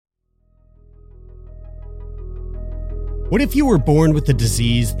What if you were born with a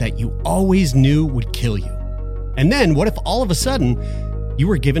disease that you always knew would kill you? And then what if all of a sudden you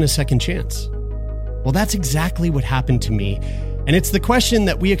were given a second chance? Well, that's exactly what happened to me. And it's the question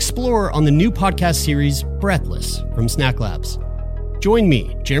that we explore on the new podcast series, Breathless, from Snack Labs. Join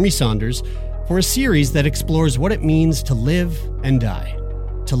me, Jeremy Saunders, for a series that explores what it means to live and die,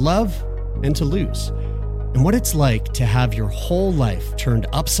 to love and to lose, and what it's like to have your whole life turned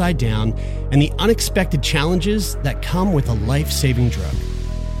upside down and the unexpected challenges that come with a life-saving drug.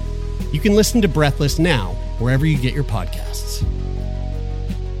 You can listen to Breathless now, wherever you get your podcasts.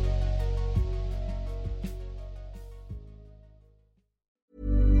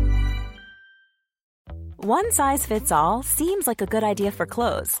 One size fits all seems like a good idea for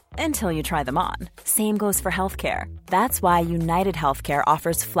clothes until you try them on. Same goes for healthcare. That's why United Healthcare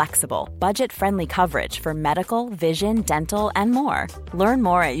offers flexible, budget-friendly coverage for medical, vision, dental, and more. Learn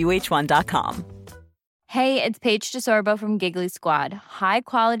more at uh1.com. Hey, it's Paige DeSorbo from Giggly Squad. High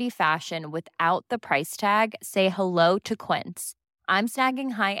quality fashion without the price tag. Say hello to Quince. I'm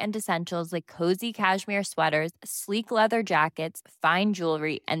snagging high-end essentials like cozy cashmere sweaters, sleek leather jackets, fine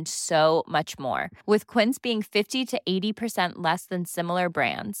jewelry, and so much more. With Quince being 50 to 80% less than similar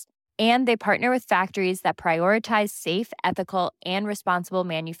brands. And they partner with factories that prioritize safe, ethical, and responsible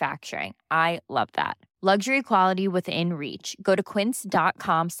manufacturing. I love that. Luxury quality within reach. Go to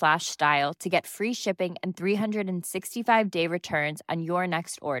quince.com/style to get free shipping and 365-day returns on your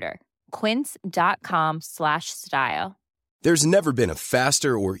next order. Quince.com/style. There's never been a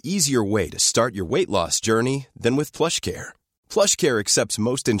faster or easier way to start your weight loss journey than with PlushCare. PlushCare accepts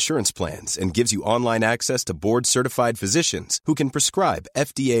most insurance plans and gives you online access to board-certified physicians who can prescribe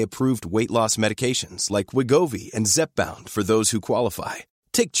FDA-approved weight loss medications like Wegovy and Zepbound for those who qualify.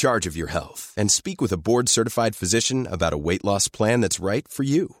 Take charge of your health and speak with a board-certified physician about a weight loss plan that's right for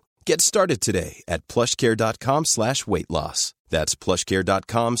you. Get started today at plushcare.com/weight-loss. That's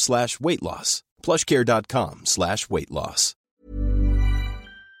plushcare.com/weight-loss. plushcare.com/weight-loss.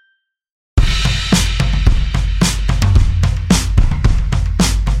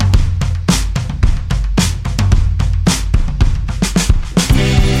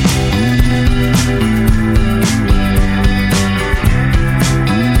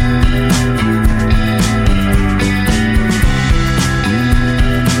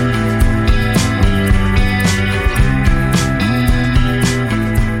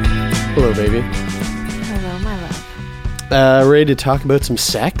 Hello, baby. Hello, my love. Ready to talk about some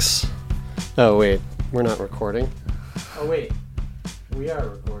sex? Oh, wait. We're not recording. Oh, wait. We are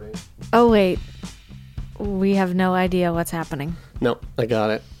recording. Oh, wait. We have no idea what's happening. No, I got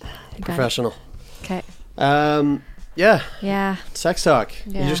it. Professional. Okay. Yeah. Yeah. Sex talk.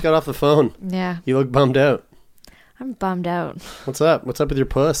 Yeah. You just got off the phone. Yeah. You look bummed out. I'm bummed out. What's up? What's up with your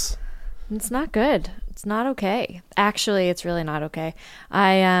puss? It's not good. It's not okay. Actually, it's really not okay.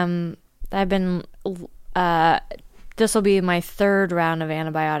 I've been, this will be my third round of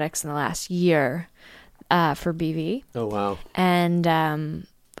antibiotics in the last year, for BV. Oh, wow. And,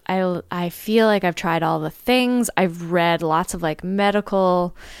 I feel like I've tried all the things. I've read lots of like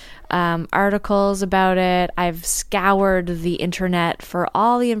medical, articles about it. I've scoured the internet for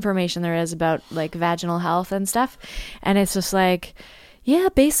all the information there is about like vaginal health and stuff. And it's just like, yeah,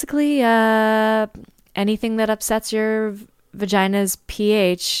 basically, anything that upsets your vagina's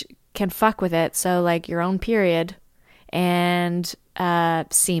pH can fuck with it. So like your own period and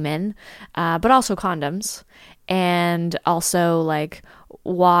semen, but also condoms, and also like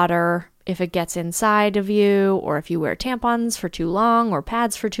water if it gets inside of you, or if you wear tampons for too long or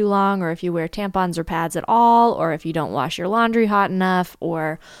pads for too long, or if you wear tampons or pads at all, or if you don't wash your laundry hot enough,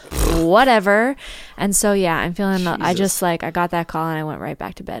 or whatever. And so yeah, I'm feeling I just like I got that call and I went right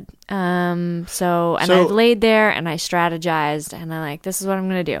back to bed. I laid there and I strategized and I like, this is what I'm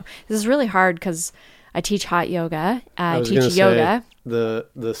gonna do. This is really hard because I teach hot yoga. I teach yoga. I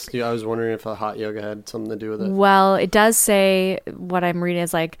was wondering if hot yoga had something to do with it. Well, it does say, what I'm reading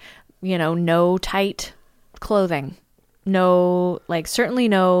is like, you know, no tight clothing, certainly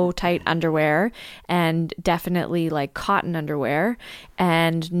no tight underwear, and definitely like cotton underwear,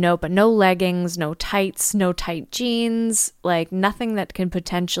 and no leggings, no tights, no tight jeans, like nothing that can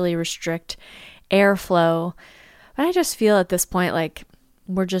potentially restrict airflow. But I just feel at this point like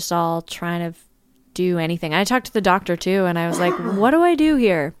we're just all trying to do anything. I talked to the doctor too, and I was like, what do I do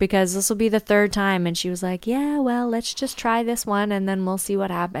here? Because this will be the third time. And she was like, yeah, well, let's just try this one and then we'll see what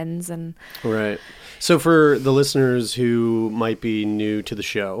happens. And right. So for the listeners who might be new to the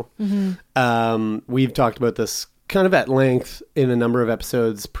show, we've talked about this kind of at length in a number of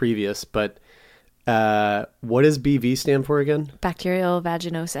episodes previous, but What does BV stand for again? Bacterial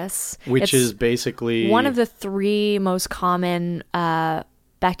vaginosis. Which is basically one of the 3 most common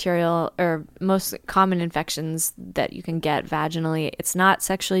bacterial or most common infections that you can get vaginally. It's not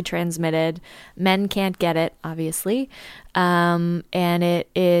sexually transmitted. Men can't get it, obviously. And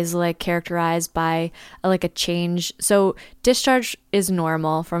it is like characterized by a change. So discharge is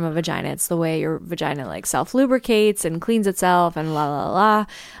normal from a vagina. It's the way your vagina like self lubricates and cleans itself and la la la.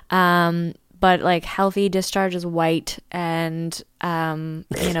 But like healthy discharge is white and thin,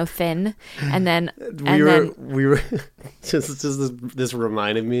 and then we were just this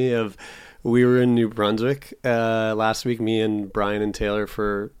reminded me of, we were in New Brunswick last week. Me and Brian and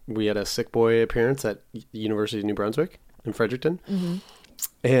Taylor we had a sick boy appearance at University of New Brunswick in Fredericton,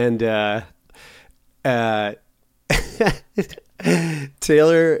 and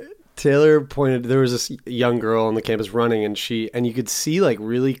Taylor pointed, there was this young girl on the campus running, and you could see like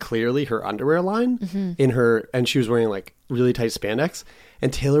really clearly her underwear line in her, and she was wearing like really tight spandex.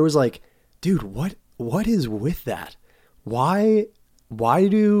 And Taylor was like, dude, what is with that? Why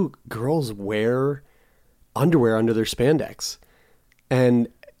do girls wear underwear under their spandex? And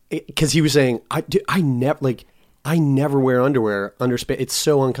because he was saying, I never wear underwear under spandex. It's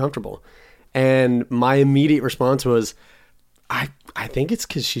so uncomfortable. And my immediate response was, I think it's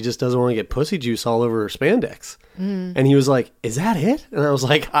because she just doesn't want to get pussy juice all over her spandex. And he was like, is that it? And I was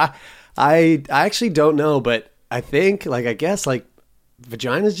like, I actually don't know, but I think I guess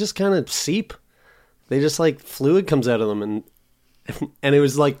vaginas just kind of seep. They just like fluid comes out of them. And it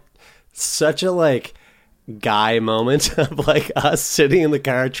was like such a guy moment of us sitting in the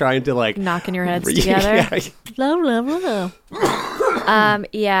car trying to knocking your heads together. Low.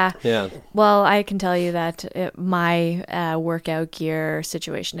 Yeah. Well, I can tell you that my workout gear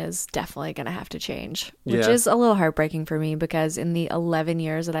situation is definitely going to have to change, which is a little heartbreaking for me, because in the 11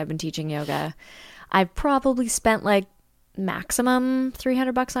 years that I've been teaching yoga, I've probably spent maximum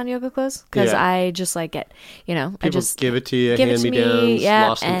 $300 on yoga clothes, because I just get, People I just give it to you, hand me downs,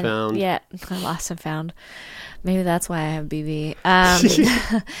 lost and found. Yeah, lost and found. Maybe that's why I have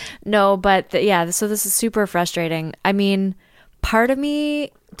BV. No, but so this is super frustrating. I mean, part of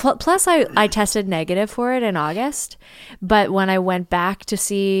me, plus I tested negative for it in August, but when I went back to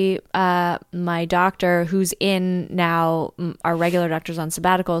see my doctor, who's in now, our regular doctor's on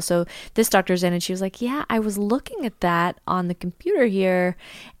sabbatical, so this doctor's in, and she was like, yeah, I was looking at that on the computer here,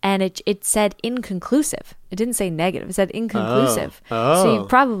 and it said inconclusive. It didn't say negative, it said inconclusive. So you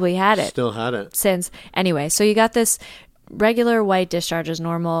probably had it. Still had it. Since, anyway, so you got this regular white discharge is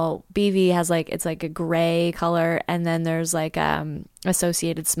normal. BV has it's a gray color, and then there's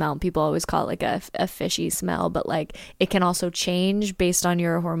associated smell. People always call it a fishy smell, but it can also change based on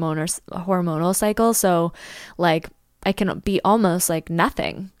your hormonal cycle. So it can be almost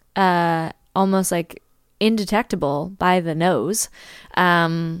nothing, almost indetectable by the nose,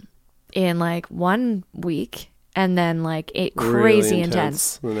 in 1 week, and then crazy really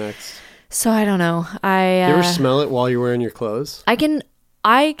intense the next. So I don't know. Do you ever smell it while you're wearing your clothes? I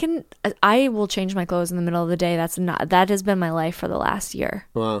will change my clothes in the middle of the day. That has been my life for the last year.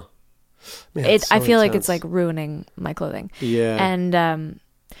 Wow. Man, I feel like it's ruining my clothing. Yeah. And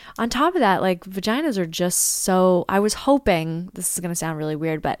on top of that, vaginas are just so, I was hoping, this is going to sound really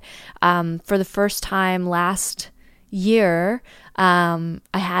weird, but for the first time last year, I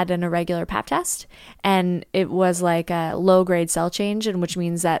had an irregular pap test, and it was a low grade cell change, and which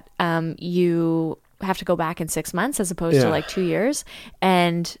means that you have to go back in 6 months as opposed to 2 years.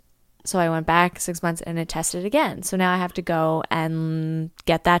 And so I went back 6 months, and it tested again. So now I have to go and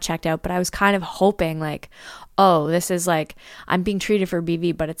get that checked out. But I was kind of hoping this is I'm being treated for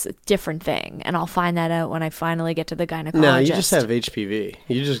BV, but it's a different thing, and I'll find that out when I finally get to the gynecologist. No, you just have HPV.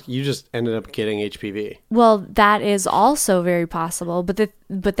 You just ended up getting HPV. Well, that is also very possible, but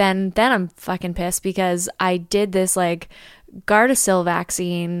then I'm fucking pissed, because I did this Gardasil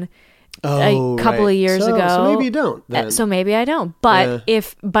vaccine a couple of years ago. So maybe you don't. Then. So maybe I don't. But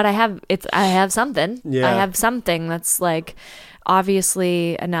I have something. Yeah. I have something that's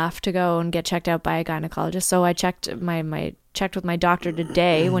obviously enough to go and get checked out by a gynecologist. So I checked checked with my doctor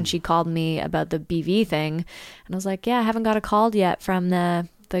today when she called me about the BV thing, and I was like, yeah, I haven't got a call yet from the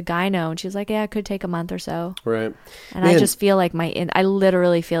gyno, and she was like, yeah, it could take a month or so. Right. And I just feel I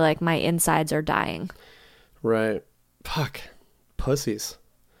literally feel like my insides are dying. Right. Fuck. Pussies.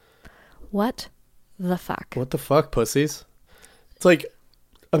 What the fuck? What the fuck, pussies? It's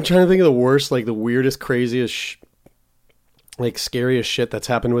I'm trying to think of the worst, the weirdest, craziest, scariest shit that's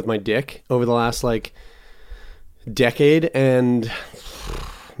happened with my dick over the last decade. And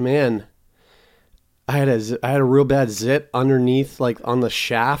man, I had a real bad zit underneath, like on the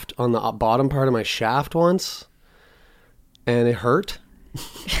shaft, on the bottom part of my shaft once, and it hurt.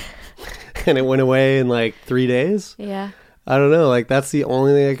 And it went away in like 3 days. Yeah. I don't know. Like, that's the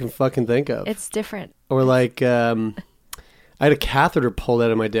only thing I can fucking think of. It's different. Or like, I had a catheter pulled out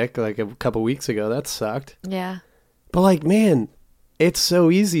of my dick like a couple weeks ago. That sucked. Yeah. But like, man, it's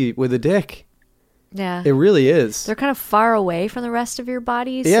so easy with a dick. Yeah. It really is. They're kind of far away from the rest of your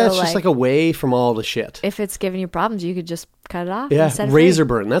body. Yeah, so it's just like away from all the shit. if it's giving you problems, you could just cut it off. Yeah, and set it razor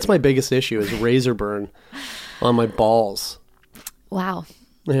free. burn. That's my biggest issue is razor burn on my balls. Wow.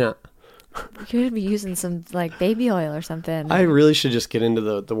 Yeah. You could be using some like baby oil or something. I really should just get into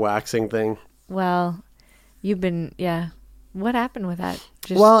the waxing thing. Well, you've been, yeah. What happened with that?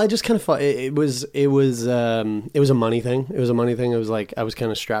 Well, I just kind of thought it was a money thing. It was a money thing. It was like I was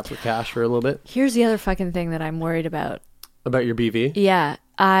kind of strapped for cash for a little bit. Here's the other fucking thing that I'm worried about. About your BV? Yeah,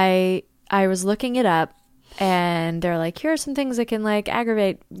 I was looking it up, and they're like, here are some things that can like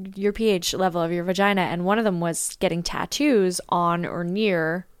aggravate your pH level of your vagina, and one of them was getting tattoos on or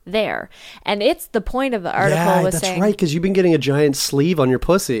near there, and it's the point of the article Yeah, was that's saying, right, because you've been getting a giant sleeve on your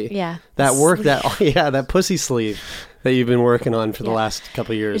pussy. Yeah, that the worked. That pussy sleeve that you've been working on for the Yeah. last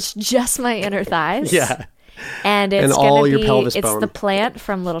couple of years. it's just my inner thighs. Yeah, and it's And all gonna your be pelvis it's bone. the plant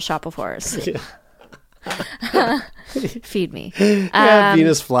from Little Shop of Horrors. Feed me. yeah,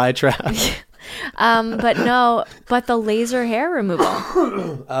 Venus flytrap. But the laser hair removal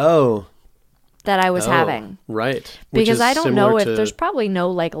Oh, that I was having. right. Which Because is I don't know similar if to there's probably no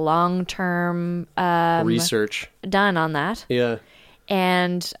like long-term research. done on that. Yeah.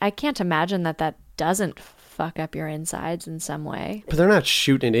 And I can't imagine that doesn't fuck up your insides in some way. But they're not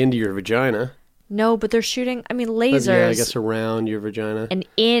shooting it into your vagina. No, but they're shooting, I mean, But lasers yeah, I guess around your vagina. and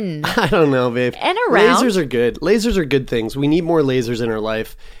in. I don't know, babe. And around. Lasers are good. Lasers are good things. We need more lasers in our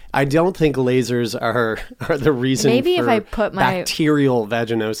life. I don't think lasers are the reason Maybe if for I put my- bacterial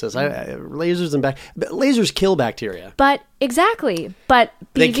vaginosis. Lasers and lasers kill bacteria. But exactly. But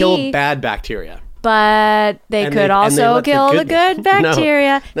BV, They kill bad bacteria. but they And could they also let the kill the good- good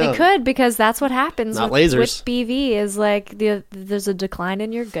bacteria. No. They could, because that's what happens Not with lasers. BV is like there's a decline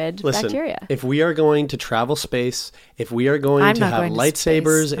in your good Listen, bacteria. if we are going to travel space, if we are going I'm to not have going to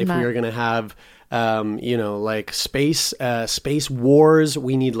lightsabers, space. if we are going to have, like space wars,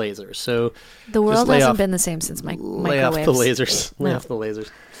 we need lasers. So The world just lay hasn't off- been the same since lay off the microwaves. lasers. Lay No. off the lasers.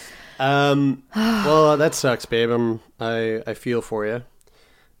 Well, that sucks, babe. I feel for you.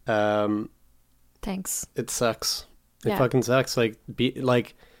 Thanks. It sucks. It Yeah. fucking sucks.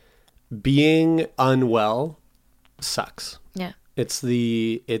 Being unwell sucks. Yeah. It's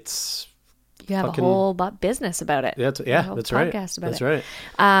You have fucking- a whole business about it. that's A whole that's right. podcast about That's it. right.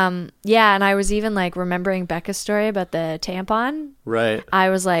 Yeah, and I was even like remembering Becca's story about the tampon. Right. I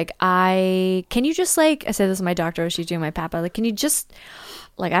was like, can you just like, I said this to my doctor, she's doing my papa, like, can you just,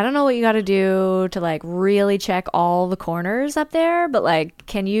 like, I don't know what you got to do to like really check all the corners up there, but like,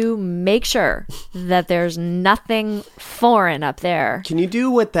 can you make sure that there's nothing foreign up there? Can you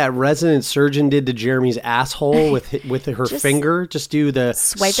do what that resident surgeon did to Jeremy's asshole with her Just finger? Just do the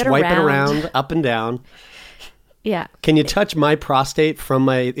swipe it around, around. up and down. Yeah. Can you touch my prostate from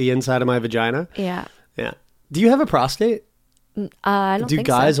the inside of my vagina? Yeah. Yeah. Do you have a prostate? I don't Do think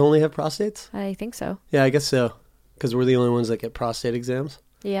guys so. only have prostates? I think so. Yeah, I guess so. Because we're the only ones that get prostate exams.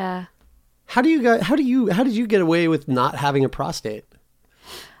 Yeah. How did you get away with not having a prostate?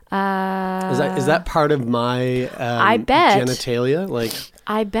 Is that part of my I bet. genitalia? Like,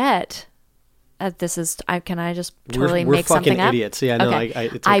 I bet this is. Can I just totally we're make something fucking up? idiots. Yeah, no, Okay.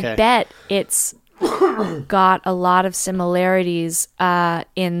 it's okay. I bet it's got a lot of similarities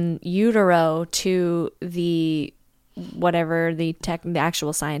in utero to the whatever the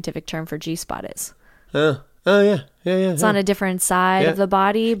actual scientific term for G-spot is. Oh yeah. It's on a different side Yeah. of the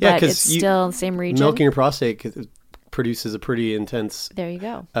body, Yeah, but 'cause it's still the same region. Milking your prostate produces a pretty intense There you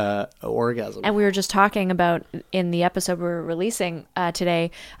go. orgasm. And we were just talking about in the episode we're releasing today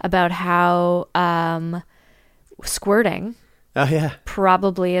about how squirting Oh yeah.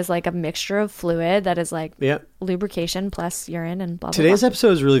 probably is like a mixture of fluid that is like Yeah. lubrication plus urine and blah blah. Today's blah.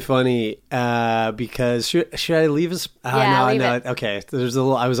 episode is really funny because should I leave us? Yeah, leave no. it. Okay, there's a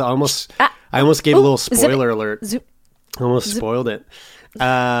little. I almost gave a little zip it. spoiler alert. Zoop. Almost spoiled it.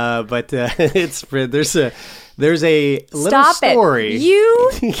 But there's a little Stop story. it! You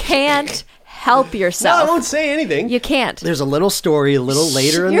can't help No, yourself. I won't say anything. You can't. There's a little story a little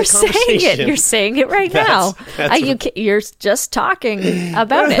later in You're the conversation. saying it. You're saying it right now. You're just talking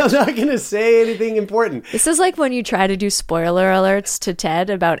about I'm it. not going to say anything important. This is like when you try to do spoiler alerts to Ted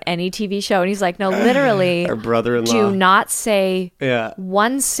about any TV show, and he's like, no, literally, Our brother-in-law. do not say Yeah.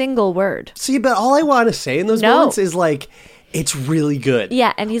 one single word. See, but all I want to say in those No. moments is like, it's really good.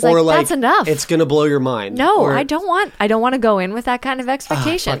 Yeah, and he's Or like, that's enough. It's going to blow your mind. No, Or, I don't want to go in with that kind of I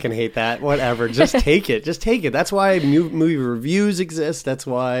expectation. fucking hate that. Whatever. Just take it. Just take it. That's why movie reviews exist. That's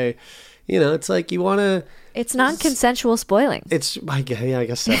why, it's like you want to... It's non-consensual spoiling. I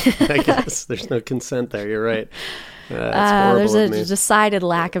guess so. I guess there's no consent there. You're right. That's horrible There's of a me. decided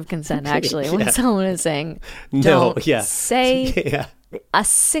lack of consent, actually, when someone is saying, No, don't yeah. say Yeah. a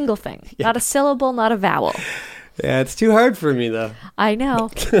single thing. Not a syllable, not a vowel. Yeah, it's too hard for me, though. I know.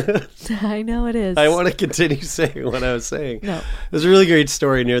 I know it is. I want to continue saying what I was saying. No. There's a really great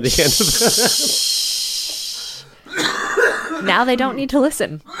story near the end of Now they don't need to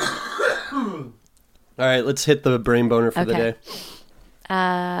listen. All right, let's hit the brain boner for the Okay. day.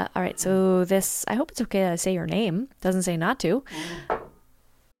 All right, so this, I hope it's okay that I say your name. Doesn't say not to.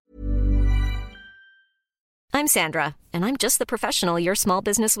 I'm Sandra, and I'm just the professional your small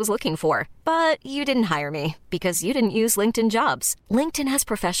business was looking for. But you didn't hire me because you didn't use LinkedIn Jobs. LinkedIn has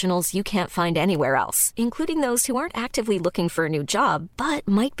professionals you can't find anywhere else, including those who aren't actively looking for a new job, but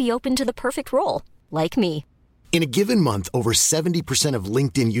might be open to the perfect role, like me. In a given month, over 70% of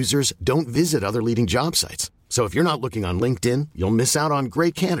LinkedIn users don't visit other leading job sites. So if you're not looking on LinkedIn, you'll miss out on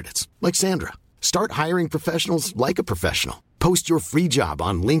great candidates like Sandra. Start hiring professionals like a professional. Post your free job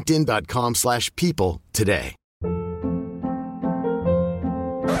on linkedin.com/people today.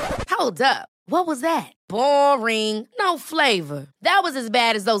 Hold up. What was that? Boring. No flavor. That was as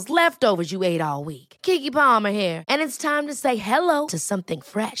bad as those leftovers you ate all week. Keke Palmer here, and it's time to say hello to something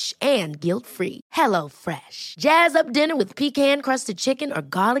fresh and guilt-free. Hello Fresh. Jazz up dinner with pecan-crusted chicken or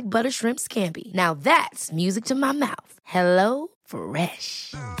garlic butter shrimp scampi. Now that's music to my mouth. Hello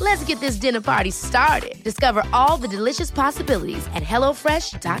Fresh. Let's get this dinner party started. Discover all the delicious possibilities at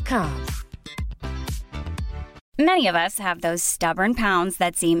hellofresh.com. Many of us have those stubborn pounds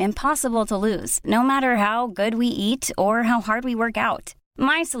that seem impossible to lose, no matter how good we eat or how hard we work out.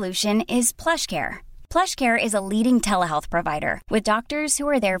 My solution is PlushCare. PlushCare is a leading telehealth provider with doctors who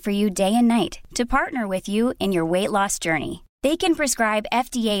are there for you day and night to partner with you in your weight loss journey. They can prescribe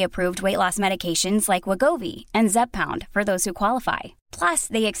FDA-approved weight loss medications like Wegovy and Zepbound for those who qualify. Plus,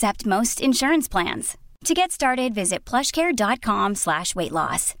 they accept most insurance plans. To get started, visit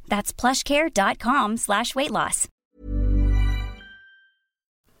plushcare.com/weightloss. That's plushcare.com/weightloss.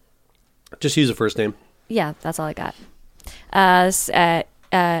 Just use a first name. Yeah, that's all I got.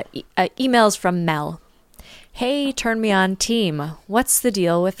 Emails from Mel. Hey, turn me on team. What's the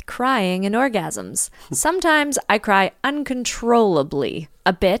deal with crying and orgasms? Sometimes I cry uncontrollably,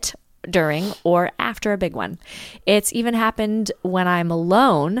 a bit during or after a big one. It's even happened when I'm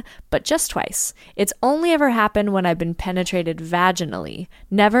alone, but just twice. It's only ever happened when I've been penetrated vaginally,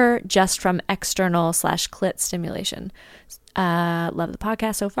 never just from external/clit stimulation. Love the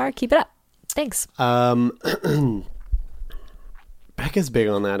podcast so far. Keep it up. Thanks. Becca's big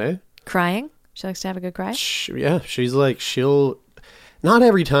on that, eh? Crying? She likes to have a good cry? Yeah, she's like, not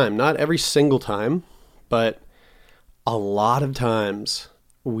every time, not every single time, but a lot of times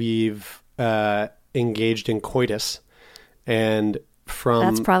we've engaged in coitus, and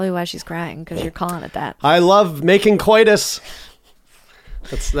That's probably why she's crying, because you're calling it that. I love making coitus.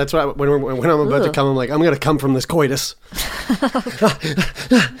 That's why when I'm about to come, I'm like, I'm gonna come from this coitus.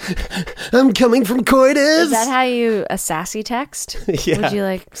 I'm coming from coitus. Is that how you a sassy text? Yeah. Would you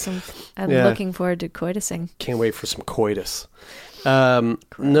like some? I'm looking forward to coitusing. Can't wait for some coitus. No,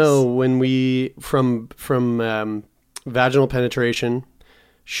 when we from vaginal penetration,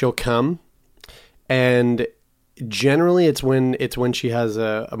 she'll come, and generally it's when she has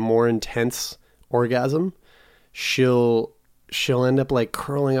a more intense orgasm. She'll end up like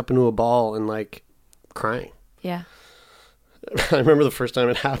curling up into a ball and like crying. Yeah. I remember the first time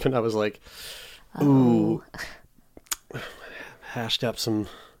it happened, I was like, ooh, hashed up some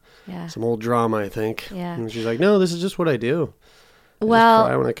old drama, I think. Yeah. And she's like, no, this is just what I do. I Well, just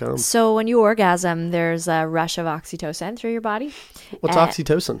cry when I come. so when you orgasm, there's a rush of oxytocin through your body. What's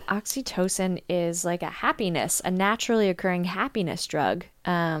oxytocin? Oxytocin is like a naturally occurring happiness drug.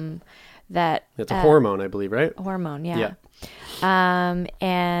 That It's a hormone, I believe, right? hormone, yeah. Yeah.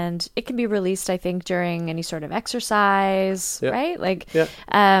 And it can be released, I think, during any sort of exercise, Yeah. right? Like, Yeah.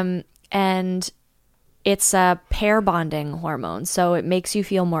 and it's a pair bonding hormone, so it makes you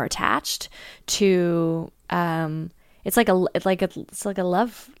feel more attached to It's like a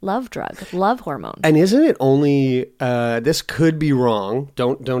love drug, love hormone. And isn't it only this could be wrong.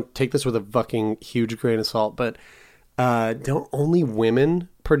 Don't take this with a fucking huge grain of salt, but don't only women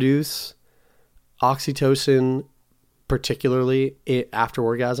produce oxytocin particularly after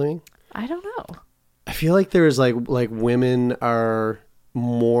orgasming? I don't know. I feel like there's like women are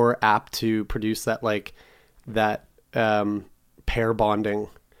more apt to produce that pair bonding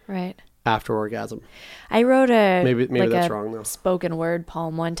Right. after orgasm. I wrote maybe that's wrong though. Spoken word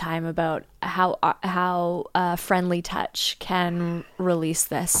poem one time about how friendly touch can release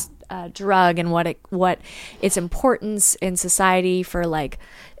this drug and what its importance in society for like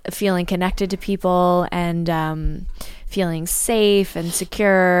feeling connected to people and feeling safe and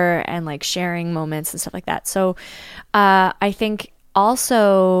secure and like sharing moments and stuff like that. So I think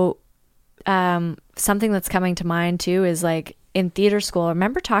also something that's coming to mind too is like in theater school, I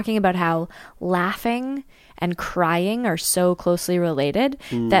remember talking about how laughing and crying are so closely related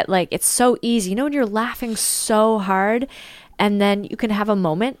that like it's so easy. You know, when you're laughing so hard and then you can have a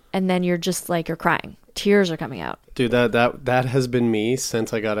moment and then you're just like, you're crying. Tears are coming out. Dude, that has been me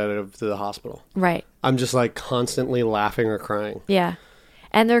since I got out of the hospital. Right. I'm just like constantly laughing or crying. Yeah.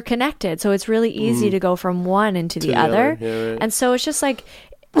 And they're connected. So it's really easy to go from one into the other. Yeah, right. And so it's just like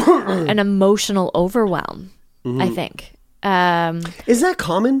an emotional overwhelm, I think. Is that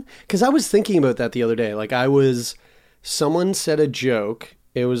common? Because I was thinking about that the other day. Like someone said a joke.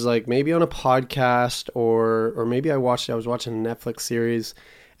 It was like maybe on a podcast or maybe I was watching a Netflix series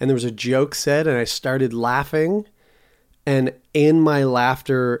and there was a joke said and I started laughing. And in my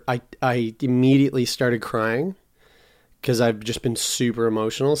laughter, I immediately started crying because I've just been super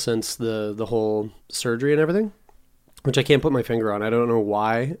emotional since the whole surgery and everything, which I can't put my finger on. I don't know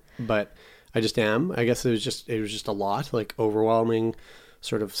why, but I just am. I guess it was just a lot, like overwhelming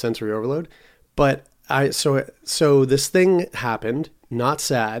sort of sensory overload. But so this thing happened, not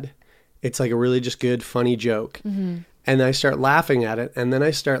sad. It's like a really just good, funny joke. Mm-hmm. And I start laughing at it. And then I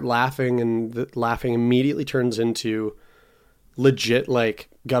start laughing and the laughing immediately turns into legit, like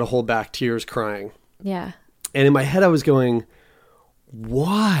got to hold back tears crying. Yeah. And in my head, I was going,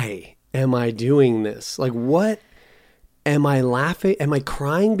 why am I doing this? Like, what? Am I laughing? Am I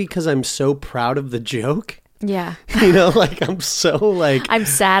crying because I'm so proud of the joke? Yeah. You know, like I'm so like... I'm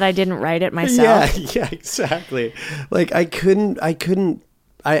sad I didn't write it myself. Yeah, exactly. Like I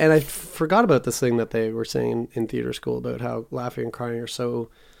forgot about this thing that they were saying in theater school about how laughing and crying are so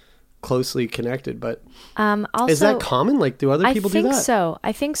closely connected, but also, is that common? Like, do other people do that?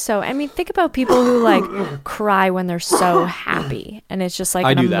 I think so. I mean, think about people who like cry when they're so happy and it's just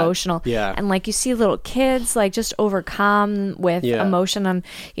like an emotional. Yeah. And like you see little kids like just overcome with emotion and,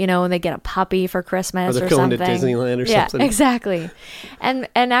 you know, when they get a puppy for Christmas or something. Or they're going to Disneyland or something. Yeah, exactly. And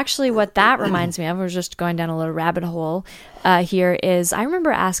actually what that reminds me of, we're just going down a little rabbit hole here, is I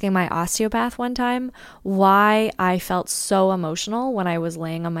remember asking my osteopath one time why I felt so emotional when I was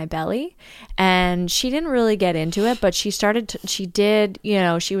laying on my belly, and she didn't really get into it, but she was talking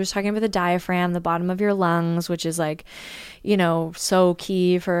about the diaphragm, the bottom of your lungs, which is like, you know, so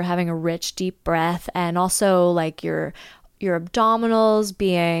key for having a rich, deep breath, and also like your abdominals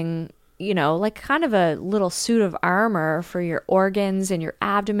being, you know, like kind of a little suit of armor for your organs and your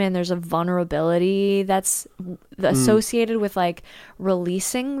abdomen. There's a vulnerability that's associated with like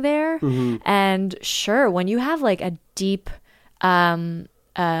releasing there. Mm-hmm. And sure, when you have like a deep,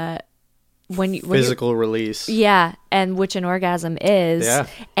 physical release. Yeah. And which an orgasm is. Yeah.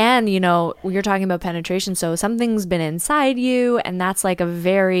 And, you know, you're talking about penetration. So something's been inside you, and that's like a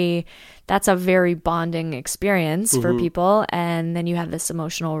very bonding experience for people. And then you have this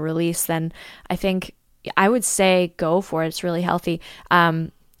emotional release. Then I think I would say go for it. It's really healthy. I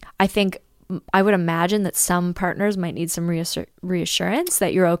think I would imagine that some partners might need some reassurance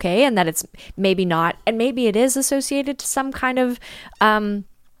that you're okay and that it's maybe not, and maybe it is associated to some kind of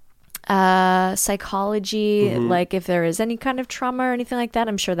psychology, like if there is any kind of trauma or anything like that.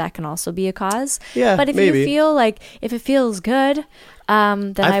 I'm sure that can also be a cause. Yeah, but if you feel like, if it feels good,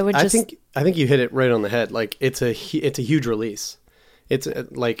 then I think you hit it right on the head. Like it's a huge release. It's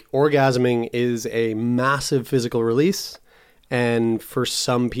like orgasming is a massive physical release, and for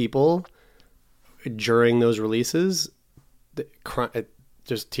some people during those releases,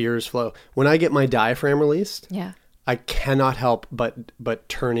 just tears flow. When I get my diaphragm released, I cannot help but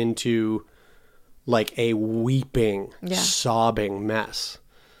turn into like a weeping, sobbing mess.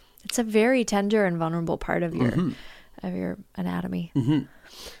 It's a very tender and vulnerable part of your anatomy. Mm-hmm.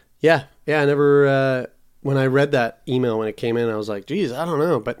 Yeah. I never. When I read that email when it came in, I was like, "Geez, I don't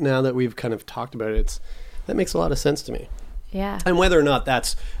know." But now that we've kind of talked about it, that makes a lot of sense to me. Yeah. And whether or not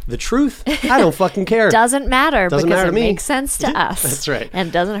that's the truth, I don't fucking care. Doesn't matter Doesn't because matter it to me. makes sense to us. That's right.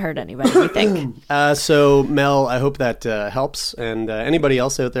 And doesn't hurt anybody, we think. So, Mel, I hope that helps. And anybody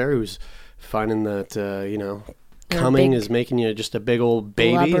else out there who's finding that, coming is making you just a big old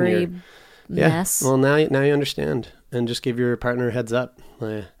baby. Blubbery and mess. Well, now you understand. And just give your partner a heads up.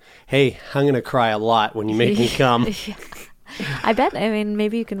 Hey, I'm going to cry a lot when you make me come. I bet. I mean,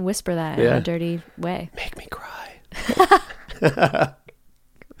 maybe you can whisper that in a dirty way. Make me cry.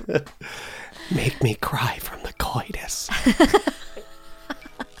 Make me cry from the coitus.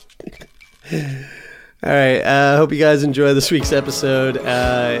 All right. Hope you guys enjoy this week's episode.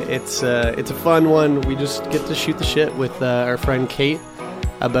 It's a fun one. We just get to shoot the shit with our friend Kate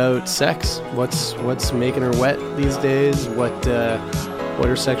about sex. What's making her wet these days? What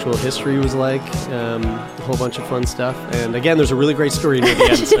her sexual history was like. A whole bunch of fun stuff. And again, there's a really great story near the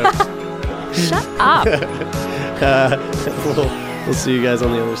end. So. Shut up. We'll see you guys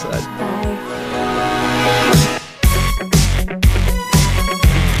on the other side. Bye.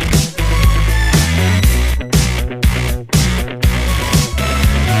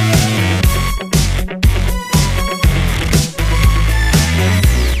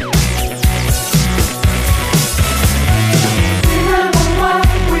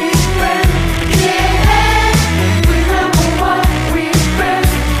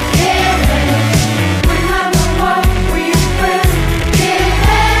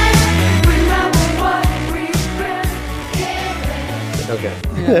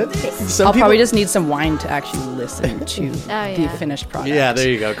 I'll probably just need some wine to actually listen to the finished product. Yeah, there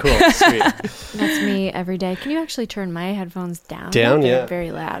you go. Cool. Sweet. That's me every day. Can you actually turn my headphones down? Down, They're yeah.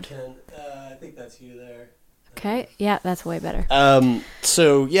 very loud. I think that's you there. Okay. Yeah, that's way better.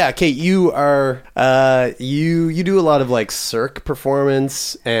 So yeah, Kate, you are you do a lot of like Cirque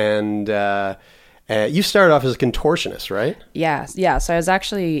performance, and you started off as a contortionist, right? Yeah. So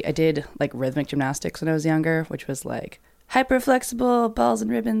I did like rhythmic gymnastics when I was younger, which was like hyper flexible balls and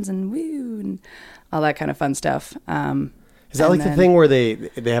ribbons and woo and all that kind of fun stuff. Is that like the thing where they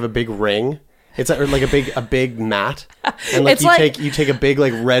have a big ring? It's like a big mat, and like you take a big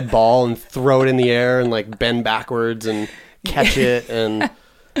like red ball and throw it in the air and like bend backwards and catch it and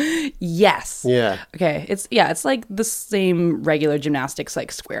yes, yeah, okay, it's like the same regular gymnastics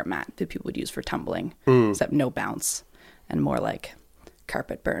like square mat that people would use for tumbling, except no bounce and more like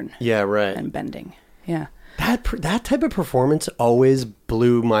carpet burn. Yeah, right. And bending. Yeah. That type of performance always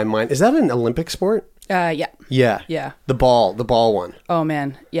blew my mind. Is that an Olympic sport? Yeah. Yeah. The ball one. Oh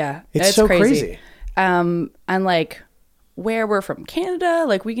man, yeah. It's so crazy. And like where we're from Canada,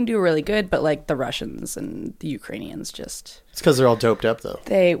 like we can do really good, but like the Russians and the Ukrainians just It's because they're all doped up though.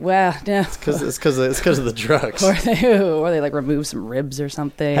 It's because of the drugs. or they like remove some ribs or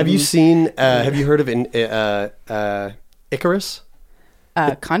something. Have you heard of Icarus?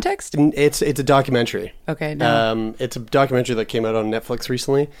 Context? It's a documentary. Okay, no. It's a documentary that came out on Netflix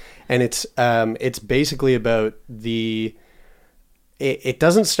recently, and it's basically about the. It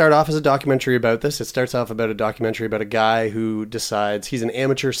doesn't start off as a documentary about this. It starts off about a documentary about a guy who decides he's an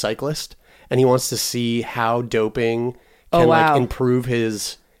amateur cyclist and he wants to see how doping can like improve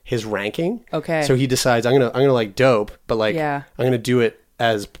his ranking. Okay. So he decides I'm gonna like dope, but like Yeah. I'm gonna do it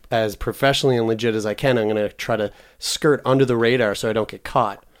as professionally and legit as I can. I'm going to try to skirt under the radar so I don't get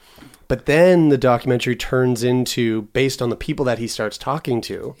caught. But then the documentary turns into, based on the people that he starts talking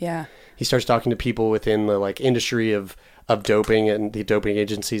to. Yeah. He starts talking to people within the like industry of doping and the doping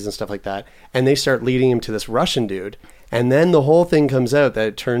agencies and stuff like that. And they start leading him to this Russian dude. And then the whole thing comes out that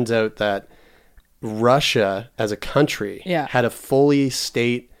it turns out that Russia as a country had a fully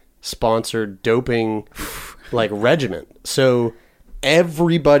state-sponsored doping like regiment. So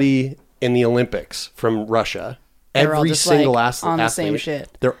everybody in the Olympics from Russia, every single athlete, on the same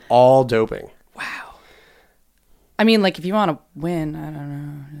shit. They're all doping. Wow. I mean, like if you want to win, I don't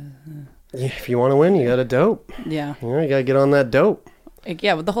know. Yeah, if you want to win, you got to dope. Yeah. You got to get on that dope. Like,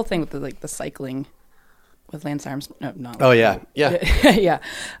 yeah, with the whole thing with the cycling with Lance Armstrong. No. Oh yeah. Yeah.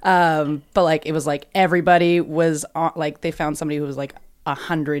 But like it was like everybody was on, like they found somebody who was like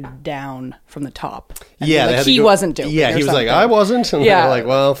 100 down from the top. And he wasn't doing. Yeah, he was like, I wasn't, and they're like,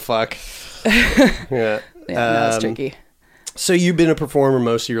 well, fuck. Yeah, that's tricky. So you've been a performer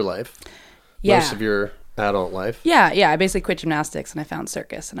most of your life. Yeah, most of your adult life. Yeah. I basically quit gymnastics and I found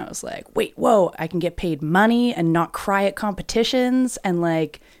circus, and I was like, wait, whoa, I can get paid money and not cry at competitions and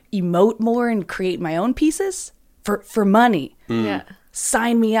like emote more and create my own pieces for money. Yeah.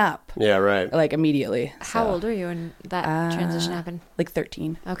 Sign me up. Yeah, right. Like immediately. How old were you when that transition happened? Like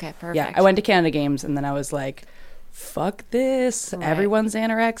 13. Okay, perfect. Yeah, I went to Canada Games and then I was like, fuck this. Right. Everyone's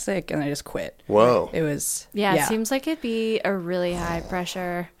anorexic. And I just quit. Whoa. It was, Yeah, it seems like it'd be a really high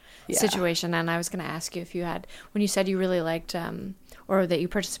pressure Yeah. situation. And I was going to ask you if you had, when you said you really liked, or that you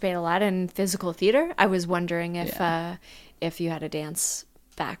participate a lot in physical theater, I was wondering if you had a dance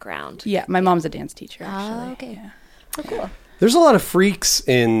background. Yeah, my mom's a dance teacher, actually. Oh, okay. Yeah. Oh, cool. There's a lot of freaks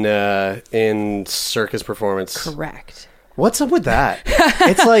in circus performance. Correct. What's up with that?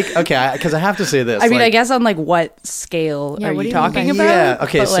 It's like, okay, because I have to say this. I mean, like, I guess on like what scale Yeah, are what you do you mean talking by- about? Yeah.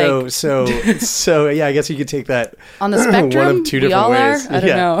 Okay. But, So like, so yeah. I guess you could take that on the spectrum, one of two we different all ways. are? I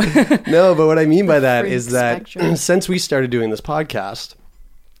don't know. No, but what I mean by that freak is that spectrum. since we started doing this podcast,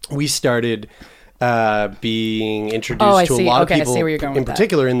 we started being introduced Oh, I to a see. lot Okay, of I people, see where you're going in with that.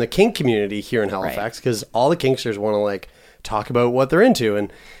 particular in the kink community here in Halifax, because all the kinksters want to like talk about what they're into,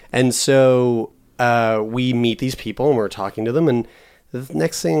 and so we meet these people and we're talking to them, and the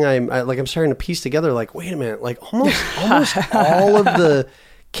next thing I'm starting to piece together, like, wait a minute, like almost all of the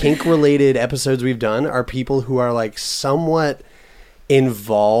kink related episodes we've done are people who are like somewhat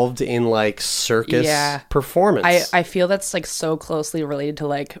involved in like circus performance. I feel that's like so closely related to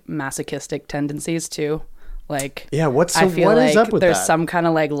like masochistic tendencies too. Like, Yeah, what I feel is like up with there's that? some kind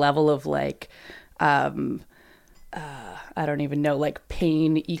of like level of like, I don't even know, like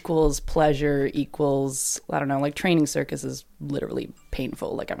pain equals pleasure equals, I don't know, like training circus is literally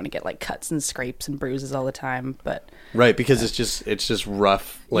painful. Like I'm going to get like cuts and scrapes and bruises all the time. But Right, because it's just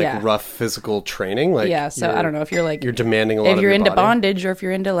rough, like Yeah. rough physical training. Like yeah, so I don't know if you're like, you're demanding a lot. if of you're your into body. bondage or if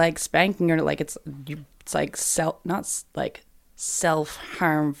you're into like spanking or like it's like self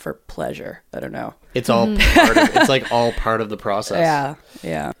harm for pleasure. I don't know. It's all part of, it's like all part of the process.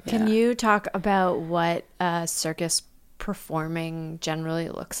 Yeah. Can you talk about what circus performing generally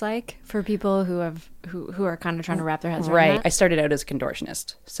looks like for people who are kind of trying to wrap their heads around Right. that? I started out as a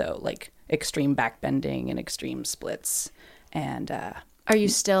contortionist, so like extreme back bending and extreme splits, and Are you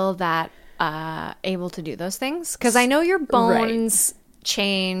still that able to do those things? Because I know your bones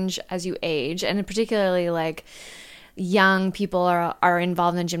change as you age, and particularly like young people are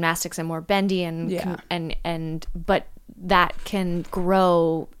involved in gymnastics and more bendy and but that can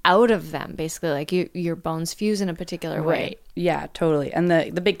grow out of them basically, like your bones fuse in a particular way. right. Yeah, totally. And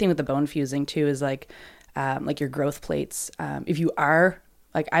the big thing with the bone fusing too is like your growth plates. If you are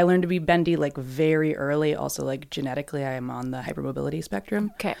like, I learned to be bendy like very early. Also, like genetically, I am on the hypermobility spectrum.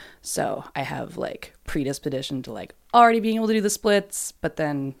 Okay. So I have like predisposition to like already being able to do the splits, but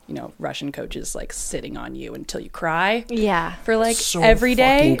then, you know, Russian coaches like sitting on you until you cry Yeah. for like So every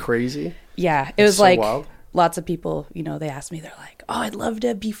day. fucking crazy. Yeah. It was so like wild. lots of people, you know, they asked me, they're like, oh, I'd love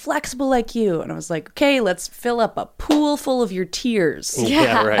to be flexible like you. And I was like, okay, let's fill up a pool full of your tears.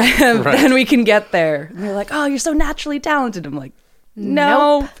 Yeah, right. And right. then we can get there. And they're like, oh, you're so naturally talented. I'm like,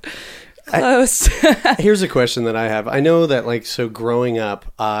 no. Close. Here's a question that I have. I know that like, so growing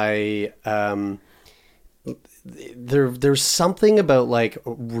up, I there's something about like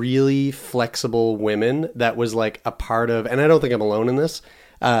really flexible women that was like a part of, and I don't think I'm alone in this,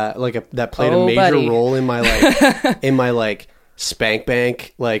 that played a major buddy. role in my like in my like spank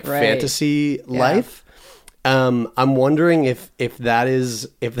bank like Right. fantasy life. I'm wondering if that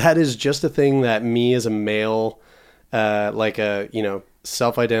is just a thing that me as a male, like a, you know,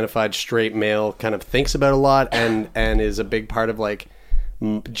 self-identified straight male kind of thinks about a lot and is a big part of like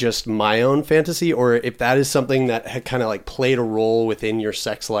just my own fantasy, or if that is something that had kind of like played a role within your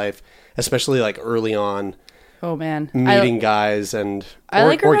sex life, especially like early on, Oh man. meeting guys and I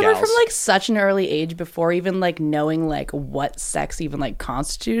like remember gals. from like such an early age, before even like knowing like what sex even like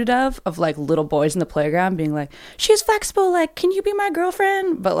constituted of like little boys in the playground being like, she's flexible, like, can you be my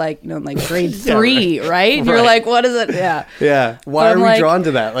girlfriend? But like, you know, like grade 3, right? And you're Right. like, what is it? Yeah. Yeah. Why But are I'm we like- drawn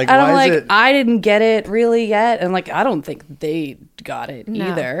to that? Like, and why I'm like, is it? I didn't get it really yet, and like I don't think they got it No,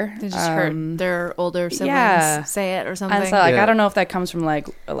 either. They just heard their older siblings yeah. say it or something. And so like Yeah. I don't know if that comes from like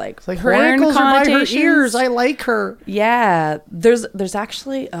Like, her porn ankles are by her connotations. ears. I like her. Yeah, there's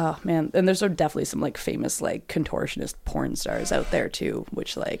actually, oh man, and there's definitely some like famous like contortionist porn stars out there too,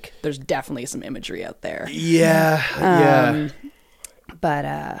 which like there's definitely some imagery out there. Yeah. Yeah.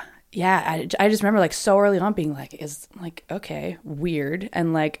 But yeah, I just remember like so early on being like, is like, okay, weird.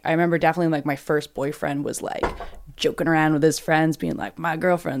 And like I remember definitely like my first boyfriend was like joking around with his friends being like, my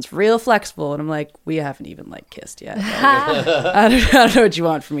girlfriend's real flexible, and I'm like, we haven't even like kissed yet. I don't know what you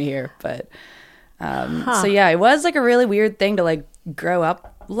want from me here, but so yeah, it was like a really weird thing to like grow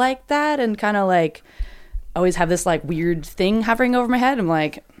up like that and kind of like always have this like weird thing hovering over my head. I'm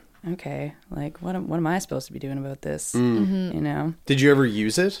like, okay, like what am I supposed to be doing about this? You know? Did you ever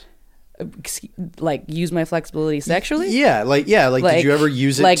use it? like use my flexibility sexually. Yeah, like did you ever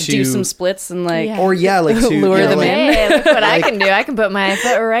use it like to do some splits and like or like to lure them in? Hey, look what I can do. I can put my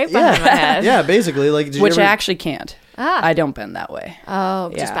foot right behind my head. Yeah, basically, like did you Which ever, I actually can't. I don't bend that way. Oh,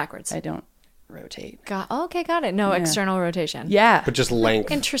 just Yeah, backwards. I don't rotate. Okay, got it. No external rotation. Yeah. but just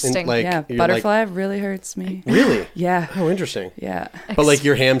length. Interesting. Like, Yeah. you're Butterfly really hurts me. Like, really? Yeah. Oh, interesting. Yeah. But like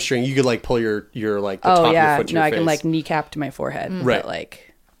your hamstring, you could like pull your like the top Oh of your yeah. foot to No, your I face. can like kneecap to my forehead. Right. But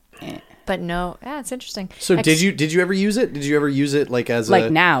like But no, it's interesting. So did you ever use it? Did you ever use it like as like a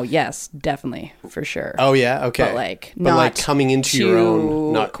now, yes, definitely, for sure. Oh yeah, okay. But like but like not coming into your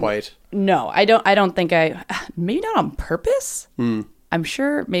own, not quite. No, I don't think maybe not on purpose. I'm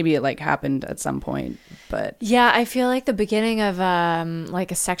sure maybe it like happened at some point, but Yeah, I feel like the beginning of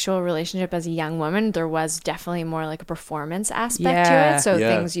like a sexual relationship as a young woman, there was definitely more like a performance aspect to Yeah. it. So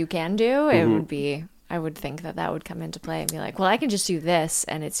Yeah. things you can do, it would be. I would think that would come into play and be like, well, I can just do this,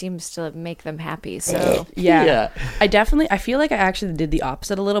 and it seems to make them happy. So yeah. Yeah. I feel like I actually did the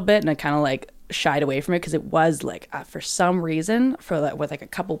opposite a little bit, and I kind of like shied away from it because it was like for some reason with like a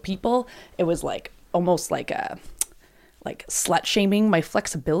couple people, it was like almost like a like slut shaming my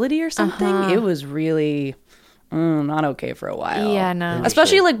flexibility or something. It was really not okay for a while. Yeah, no.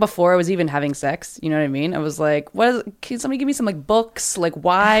 Especially like before I was even having sex. You know what I mean? I was like, can somebody give me some like books? Like,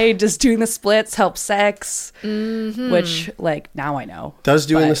 why does doing the splits help sex? Which like now I know. Does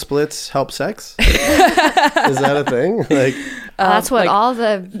doing But- the splits help sex? Is that a thing? Like that's what like- all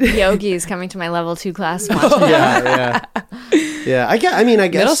the yogis coming to my level 2 class want. yeah. Yeah, I guess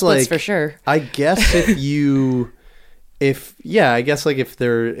Middle like splits for sure. I guess I guess like if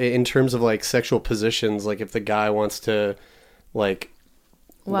they're in terms of like sexual positions, like if the guy wants to like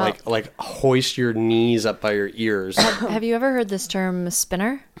Well- like hoist your knees up by your ears. Have you ever heard this term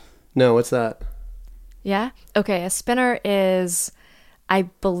spinner? No, what's that? Yeah. Okay. A spinner is, I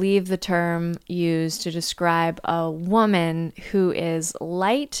believe, the term used to describe a woman who is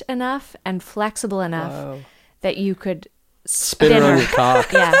light enough and flexible enough that you could Spin her on your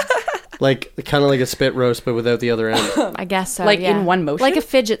cock. Yeah, Like kind of like a spit roast, but without the other end. I guess so. Like yeah. in one motion? like a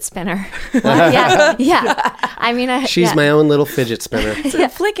fidget spinner. yeah. I mean, She's yeah. my own little fidget spinner.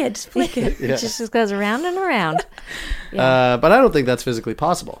 Flick it, just flick it. It just goes around and around. But I don't think that's physically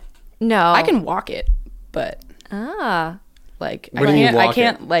possible. No, I can walk it, but like What do you mean I walk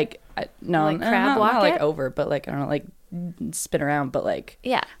can't it? like no, Like not- crab walk not like it? over, but like I don't know, like spin around, but like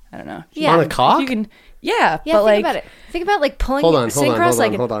Yeah. I don't know. Yeah. On a If cock? you can, Yeah, but think like about it. Think about like pulling Hold on, hold sitting on, cross hold on,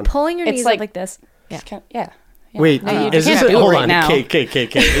 legged, hold on. pulling your it's knees like up like this. Yeah. Yeah. Wait, No, you is this can't do it hold right on? now. Okay. Is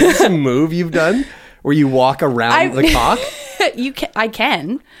this a move you've done where you walk around the cock? You can. I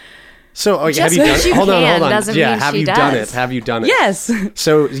can. So have Just you done? because you Hold on, can hold on. doesn't Yeah, mean have she you done it? does. Have you done it? Yes.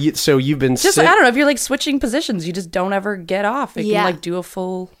 So you've been Just sit- I don't know if you're like switching positions, you just don't ever get off. It Yeah. can like do a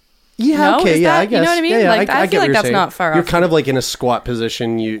full. Yeah, No? okay, Is yeah, that- I you know guess. what I mean? Yeah, Like, I get feel what like you're that's saying. not far You're off. kind of like in a squat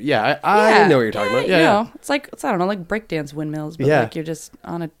position. I know what you're talking about. Yeah, You yeah. know, it's like I don't know, like breakdance windmills, but Yeah. like you're just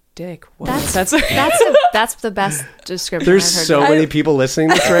on a dick. Whoa, That's the best description. There's I've heard. so many people listening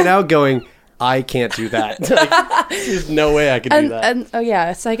to this right now going, I can't do that. Like, there's no way I could do that. And oh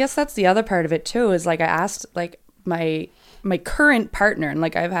yeah, so I guess that's the other part of it too. Is like I asked like my current partner, and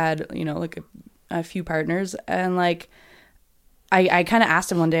like I've had like a few partners, and like I kind of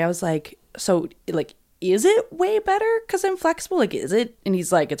asked him one day. I was like, so like, is it way better because I'm flexible? Like, is it? And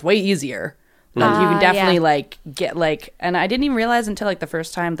he's like, it's way easier. Like you can definitely yeah. like get like, and I didn't even realize until like the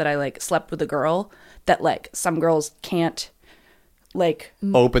first time that I like slept with a girl that like some girls can't like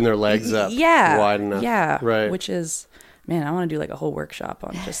Open their legs up wide enough. yeah. Right. Which is, man, I want to do like a whole workshop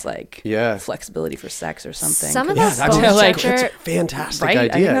on just like Yeah. flexibility for sex or something. Some of yeah, that that's, bone like- structure. that's a fantastic right? idea.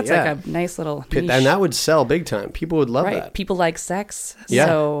 I think that's yeah. like a nice little and niche. that would sell big time. People would love right. that. People like sex. Yeah.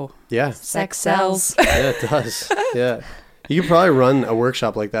 So Yeah. Sex sells. Yeah, it does. Yeah. You could probably run a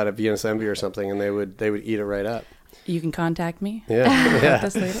workshop like that at Venus Envy or something, and they would eat it right up. you can contact me. Yeah. About Yeah.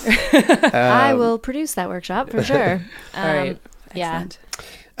 this later. I will produce that workshop for sure. All right. Yeah.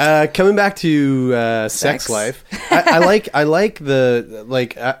 Excellent. Coming back to sex life, I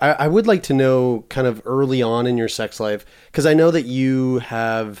would like to know kind of early on in your sex life, because I know that you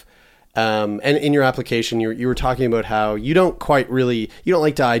have, and in your application, you were talking about how you don't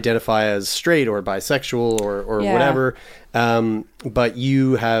like to identify as straight or bisexual or Yeah. whatever, but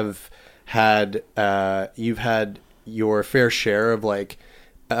you have had your fair share of like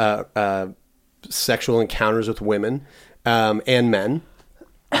sexual encounters with women and men.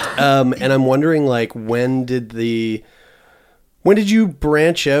 And I'm wondering, like, when did you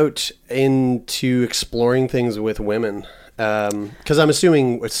branch out into exploring things with women? Because I'm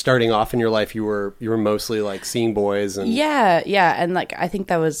assuming starting off in your life, you were mostly like seeing boys and Yeah, and like I think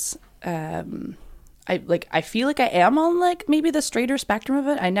that was I feel like I am on like maybe the straighter spectrum of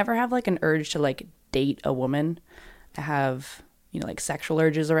it. I never have like an urge to like date a woman. I have, like sexual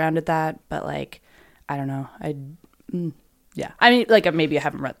urges around it but like, I don't know. Yeah. I mean, like maybe I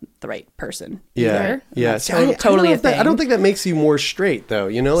haven't met the right person. Either. Yeah. That's totally a thing. I don't think that makes you more straight though,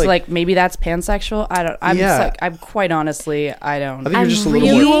 So like maybe that's pansexual. I'm quite honestly, I don't. I think you're just a little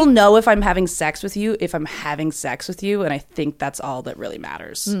You more... will know if I'm having sex with you, if I'm having sex with you. And I think that's all that really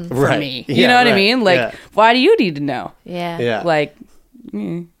matters for me. You know what I mean? Like, why do you need to know? Yeah. Like,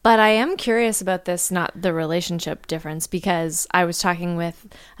 But I am curious about this, not the relationship difference, because I was talking with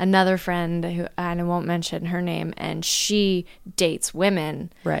another friend who, and I won't mention her name, and she dates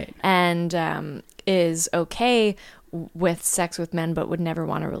women. Right. And is okay with sex with men, but would never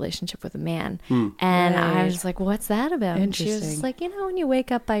want a relationship with a man. And I was like, what's that about? And she was just like, when you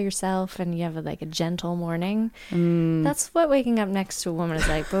wake up by yourself and you have like a gentle morning, that's what waking up next to a woman is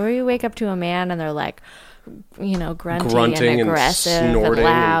like. But when you wake up to a man and they're like, grunting and aggressive and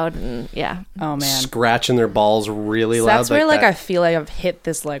loud and oh man, scratching their balls really so loud. That's where like I feel like I've hit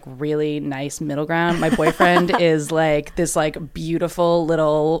this like really nice middle ground. My boyfriend is like this like beautiful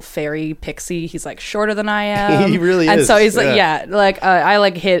little fairy pixie. He's like shorter than I am. He really is. And so he's like I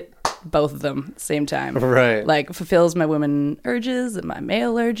like hit both of them at the same time. Right. Like fulfills my women urges and my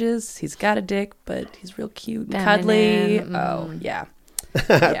male urges. He's got a dick, but he's real cute and cuddly. Oh yeah.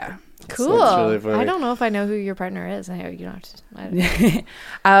 Yeah. Cool. Really funny. I don't know if I know who your partner is. You don't have to.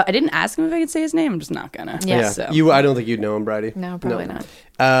 I didn't ask him if I could say his name. I'm just not gonna. Yeah. So. I don't think you'd know him, Bridie. No, probably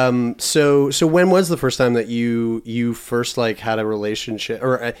not. So when was the first time that you first like had a relationship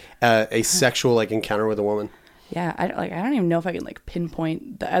or a sexual like encounter with a woman? Yeah, I don't even know if I can like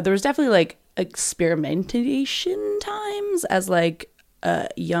pinpoint. There was definitely like experimentation times as like a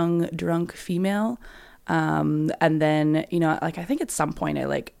young drunk female, and then like I think at some point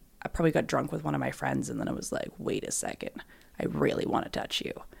I probably got drunk with one of my friends, and then I was like, wait a second, I really want to touch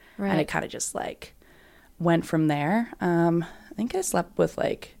you. Right. And it kind of just like went from there. I think I slept with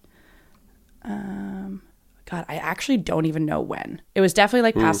like, God, I actually don't even know when. It was definitely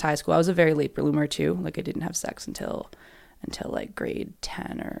like past high school. I was a very late bloomer too. Like I didn't have sex until like grade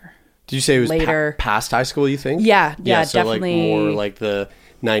 10 or Did you say it was later. Past high school, you think? Yeah, so definitely. Like more like the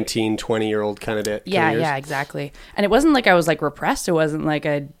 19, 20-year-old kind of years? Yeah, exactly. And it wasn't like I was like repressed. It wasn't like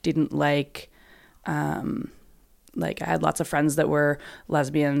I didn't like I had lots of friends that were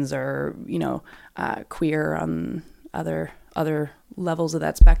lesbians or, queer on other levels of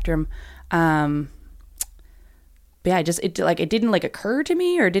that spectrum. But yeah, it didn't like occur to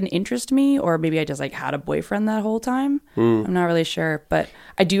me or it didn't interest me, or maybe I just like had a boyfriend that whole time. I'm not really sure, but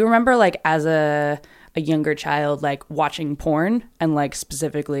I do remember like as a younger child, like watching porn and like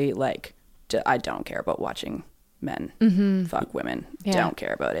specifically like I don't care about watching men fuck women. Don't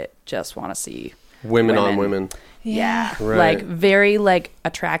care about it. Just want to see women on women. Yeah. Right. Like very like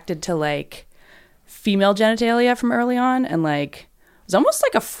attracted to like female genitalia from early on, and like was almost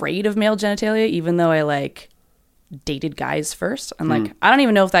like afraid of male genitalia, even though I like dated guys first. And like I don't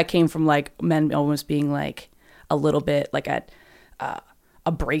even know if that came from like men almost being like a little bit like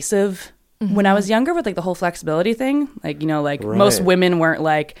abrasive when I was younger with like the whole flexibility thing. Like, like most women weren't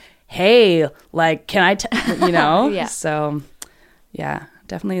like, hey, like can I Yeah. So yeah,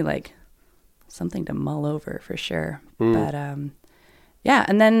 definitely like something to mull over for sure. But yeah,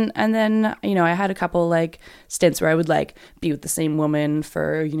 and then I had a couple like stints where I would like be with the same woman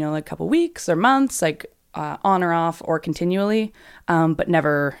for like a couple weeks or months, like on or off or continually, but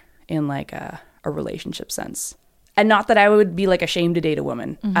never in like a relationship sense. And not that I would be like ashamed to date a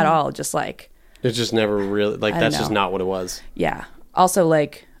woman at all, just like it's just never really like that's just not what it was. Yeah. Also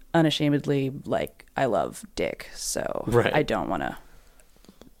like unashamedly like I love dick, so I don't want to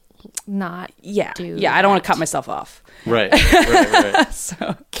not I don't want to cut myself off. Right.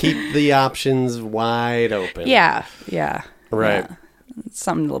 So keep the options wide open. Yeah. Right. Yeah. It's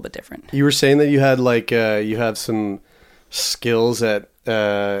something a little bit different. You were saying that you had like you have some skills at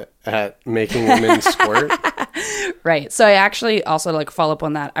making women squirt. Right. So I actually also like follow up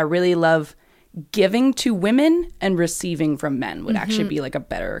on that. I really love giving to women and receiving from men would actually be like a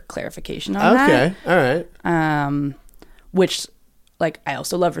better clarification on that. Okay. All right. Which like I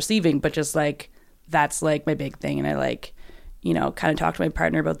also love receiving, but just like that's like my big thing. And I like, kind of talk to my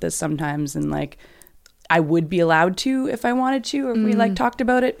partner about this sometimes, and like I would be allowed to if I wanted to, or if we like talked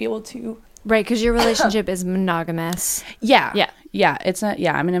about it, be able to. Right, because your relationship is monogamous. Yeah. It's not.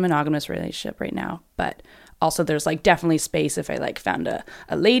 Yeah, I'm in a monogamous relationship right now, but also there's like definitely space if I like found a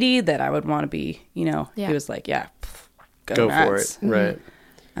lady that I would want to be. It was like go for it. Right.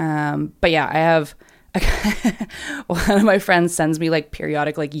 But yeah, I have one of my friends sends me like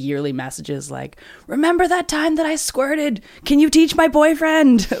periodic, like yearly messages like, remember that time that I squirted? Can you teach my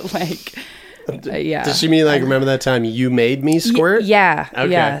boyfriend? Like, yeah. Does she mean like, remember that time you made me squirt? Yeah.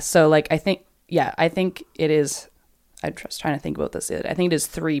 Okay. Yeah. So like, I think it is, I was trying to think about this. I think it is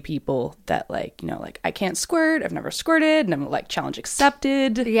 3 people that like, you know, like I can't squirt. I've never squirted. And I'm like challenge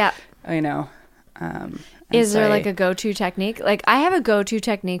accepted. Yeah. You know. Is there like a go-to technique? Like I have a go-to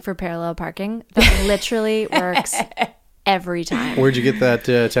technique for parallel parking that literally works every time. Where'd you get that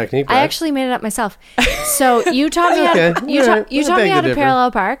technique, Brad? I actually made it up myself. So you taught me Okay. you taught me how to differ. parallel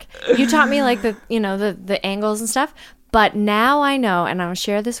park. You taught me like the angles and stuff. But now I know, and I'll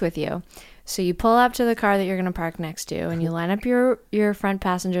share this with you. So you pull up to the car that you're going to park next to, and you line up your front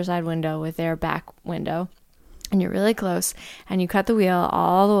passenger side window with their back window. And you're really close, and you cut the wheel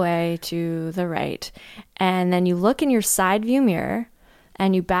all the way to the right. And then you look in your side view mirror,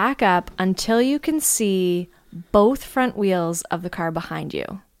 and you back up until you can see both front wheels of the car behind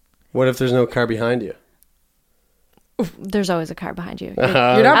you. What if there's no car behind you? There's always a car behind you. You're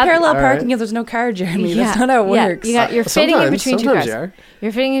not parallel all parking right. if there's no car, Jeremy. That's not how it works. You're fitting in between two sometimes cars. you are.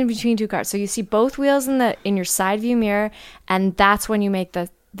 You're fitting in between two cars. So you see both wheels in your side view mirror, and that's when you make the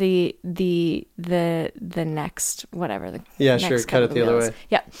next whatever. Next sure. cut Cut of it the other wheels. way.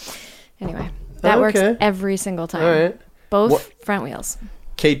 Yeah. Anyway, that works Okay. every single time. All right. Both front wheels.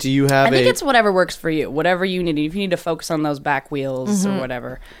 Kate, do you have I think it's whatever works for you, whatever you need. If you need to focus on those back wheels or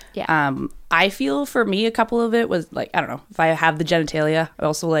whatever. Yeah. I feel for me, a couple of it was like, I don't know, if I have the genitalia, I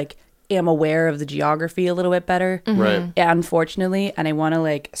also like am aware of the geography a little bit better. Right. Yeah, unfortunately, and I want to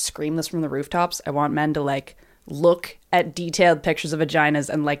like scream this from the rooftops. I want men to like look at detailed pictures of vaginas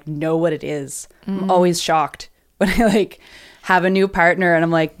and like know what it is. I'm always shocked when I like have a new partner and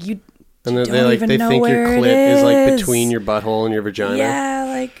I'm like, And you they don't like even they know think your where it clit is like is. between your butthole and your vagina. Yeah,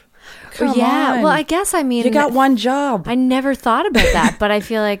 like come yeah. on. Well, I guess I mean you got one job. I never thought about that, but I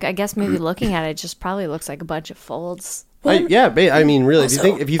feel like I guess maybe looking at it just probably looks like a bunch of folds. I mean, really,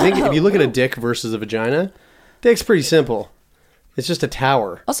 if you look at a dick versus a vagina, dick's pretty simple. It's just a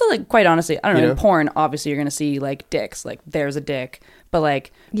tower. Also, like, quite honestly, I don't know, You in know? porn, obviously, you're going to see, like, dicks. Like, there's a dick. But,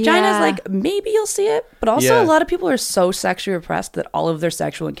 like, vaginas, Yeah. like, maybe you'll see it. But also, Yeah. a lot of people are so sexually repressed that all of their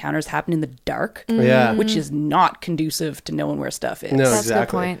sexual encounters happen in the dark. Yeah. Which is not conducive to knowing where stuff is. No, That's a good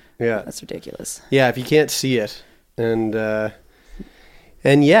exactly. point. Yeah. That's ridiculous. Yeah, if you can't see it,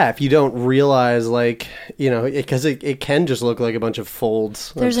 and yeah, if you don't realize, like, you know, because it can just look like a bunch of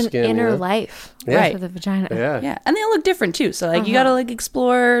folds. There's of an skin, inner you know? life Right. for the vagina. Yeah. Yeah. And they all look different, too. So, like, you got to, like,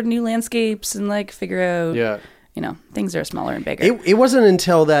 explore new landscapes and, like, figure out, Yeah. you know, things that are smaller and bigger. It wasn't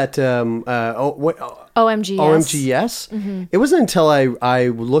until that OMG. OMG yes. It wasn't until I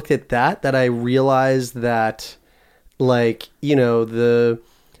looked at that I realized that, like, you know,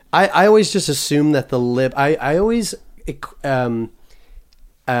 I always just assumed that the lip. I always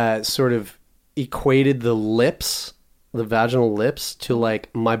sort of equated the lips, the vaginal lips, to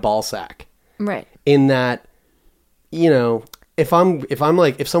like my ball sack. Right. In that, you know, if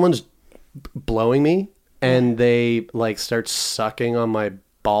someone's blowing me and they like start sucking on my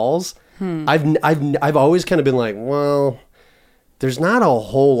balls, I've always kind of been like, well, there's not a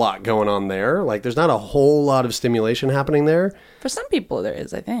whole lot going on there. Like, there's not a whole lot of stimulation happening there. For some people, there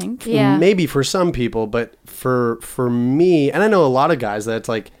is, I think. Yeah. Maybe for some people, but for me, and I know a lot of guys that's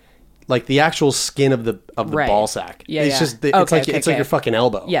like the actual skin of the Right. ball sack. Yeah, it's yeah. just it's Okay, like okay, it's like okay. your fucking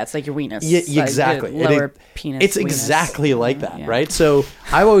elbow. Yeah, it's like your weenus. Yeah, Like your exactly. lower penis. It's weenus. exactly like that, Yeah. right? So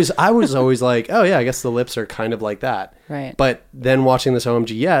I was always like, oh yeah, I guess the lips are kind of like that. Right. But then watching this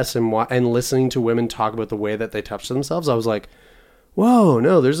OMG Yes and listening to women talk about the way that they touch themselves, I was like, whoa,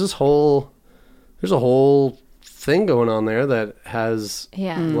 no, there's a whole thing going on there that has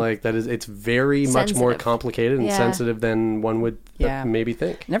like that is it's very much more Sensitive. complicated and Yeah. sensitive than one would Yeah. maybe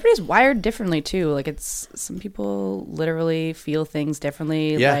think. And everybody's wired differently too. Like, it's some people literally feel things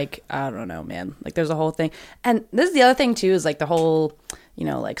differently. Yeah. Like, I don't know, man. Like, there's a whole thing. And this is the other thing too, is like the whole, you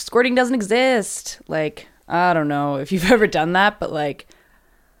know, like squirting doesn't exist. Like, I don't know if you've ever done that, but like,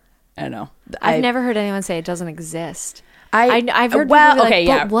 I don't know. I've never heard anyone say it doesn't exist. I've I've heard well, people be okay,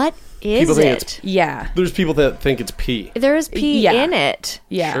 like, yeah. but what is People think it? it's- Yeah. There's people that think it's pee. There is pee Yeah. in it.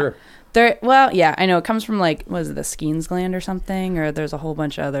 Yeah. Sure. There, well, yeah, I know it comes from like, what is it, the Skene's gland or something? Or there's a whole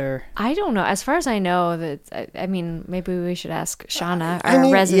bunch of other. I don't know. As far as I know, that I mean, maybe we should ask Shauna, our I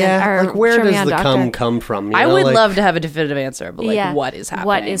mean, resident, yeah, our like where does Charmian the doctor. cum come from? You I know, would like- love to have a definitive answer, but like, what is happening?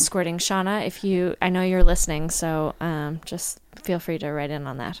 What is squirting, Shauna? I know you're listening, so just feel free to write in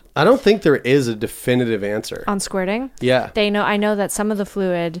on that. I don't think there is a definitive answer. On squirting, Yeah. I know that some of the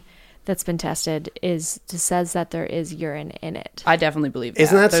fluid that's been tested says that there is urine in it. I definitely believe that.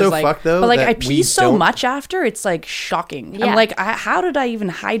 Isn't that There's so like, fucked, though, But like that I we pee so don't- much after, it's like shocking. Yeah. I'm like, how did I even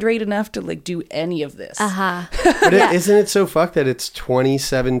hydrate enough to like do any of this? But isn't it so fucked that it's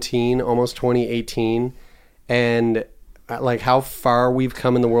 2017, almost 2018, and like how far we've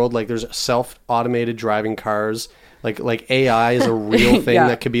come in the world? Like there's self-automated driving cars. Like AI is a real thing Yeah.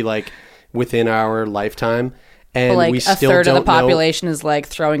 that could be like within our lifetime. And But like we a still third of the don't know- population is like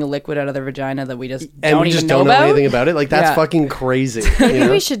throwing a liquid out of their vagina that we just and don't we just even don't know about. anything about it. Like that's Yeah. fucking crazy. Maybe You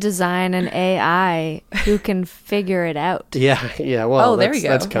know? we should design an AI who can figure it out. Yeah. Well, Oh, there that's, we go.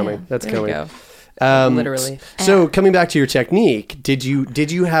 that's coming. Yeah, That's there we coming. go. Literally. So coming back to your technique, did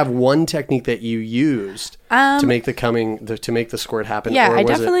you have one technique that you used to make to make the squirt happen? Yeah, or I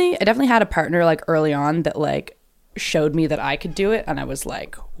was definitely had a partner like early on that like showed me that I could do it, and I was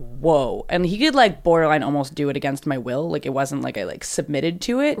like, whoa. And he could like borderline almost do it against my will. Like it wasn't like I like submitted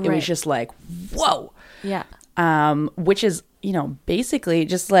to it. It Right. was just like, whoa. Yeah. Which is, you know, basically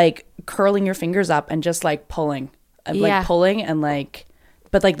just like curling your fingers up and just like pulling. Yeah. Like pulling and like,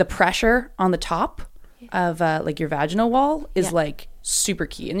 but like the pressure on the top of like your vaginal wall is Yeah. like super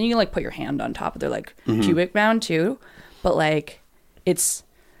key. And then you can like put your hand on top of their like pubic mound too. But like it's,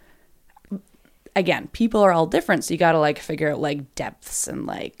 again, people are all different. So you got to like figure out like depths and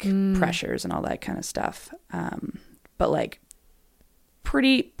like pressures and all that kind of stuff. But like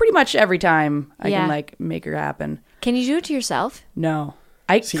pretty much every time I Yeah. can like make her happen. Can you do it to yourself? No.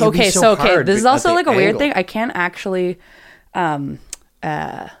 See, it'd be Okay, so so okay, hard this is at also the like a weird angle. thing. I can't actually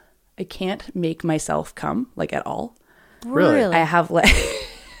I can't make myself come like at all. Really? I have like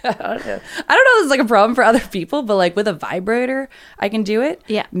I don't know if this is like a problem for other people, but like with a vibrator I can do it.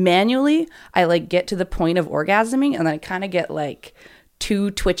 Yeah. Manually, I like get to the point of orgasming and then I kind of get like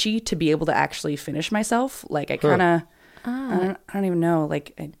too twitchy to be able to actually finish myself. Like I kind of I don't even know,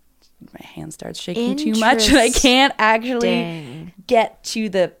 like my hand starts shaking too much and I can't actually Dang. get to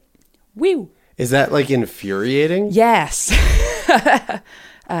the woo. Is that like infuriating? Yes.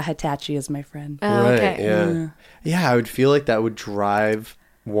 Hitachi is my friend. Oh, Right. okay. Yeah. Yeah, I would feel like that would drive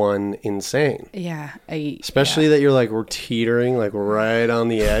one insane. Yeah. Especially that you're like we're teetering like right on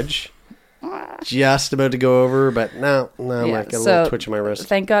the edge. Just about to go over, but no, I'm like a little twitch in my wrist.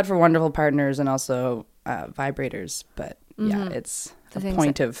 Thank God for wonderful partners and also vibrators. But yeah, it's The a things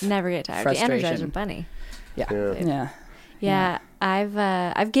point that of never get tired. frustration. The Energizer Bunny. Yeah. Yeah,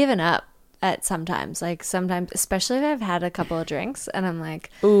 I've given up at sometimes. Like sometimes, especially if I've had a couple of drinks and I'm like,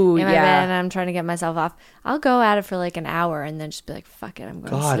 Ooh, in my yeah. bed and I'm trying to get myself off. I'll go at it for like an hour and then just be like, fuck it, I'm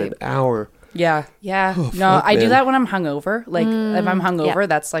going God, to an sleep. hour. Yeah. No, fuck, I do man. that when I'm hungover. Like if I'm hungover, yeah.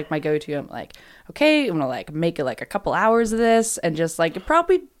 that's like my go-to. I'm like, okay, I'm gonna like make it like a couple hours of this, and just like it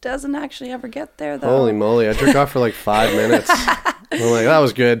probably doesn't actually ever get there though. Holy moly! I jerk off for like 5 minutes. I'm like, that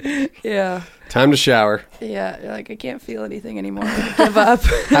was good. Yeah. Time to shower. Yeah. Like I can't feel anything anymore. Give up.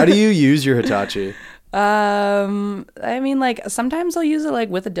 How do you use your Hitachi? I mean, like sometimes I'll use it like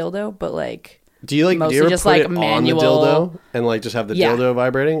with a dildo, but like Do you Mostly ever just, put like, it manual. on the dildo and like just have the Yeah. dildo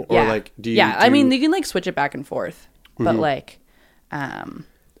vibrating, or yeah, like do you? Yeah, I do- mean, you can like switch it back and forth, but like, I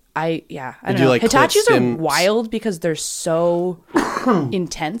don't know. like, Hitachis clit are stim- wild because they're so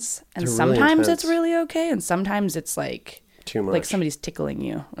intense, and They're really sometimes intense. it's really okay, and sometimes it's like Too like much. somebody's tickling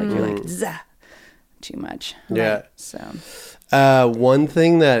you, like you're like Zah, too much. Yeah. Right? So One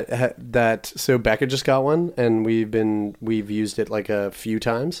thing that so Becca just got one, and we've used it like a few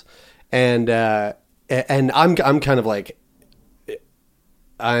times, and I'm kind of like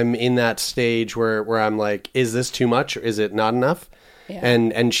I'm in that stage where I'm like, is this too much or is it not enough? Yeah.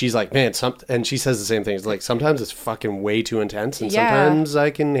 And she's like, man, and she says the same thing. It's like sometimes it's fucking way too intense, and Yeah. sometimes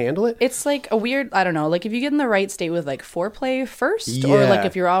I can handle it. it's like a weird, I don't know, like if you get in the right state with like foreplay first, or Yeah. like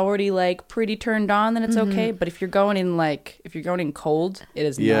if you're already like pretty turned on, then it's okay. But if you're going in cold, it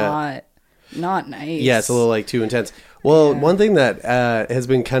is Yeah. not nice. Yeah, it's a little like too intense. Well, one thing that has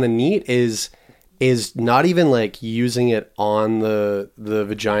been kind of neat is not even like using it on the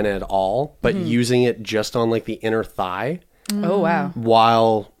vagina at all, but using it just on like the inner thigh Oh wow.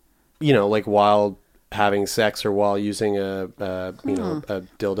 while having sex or while using a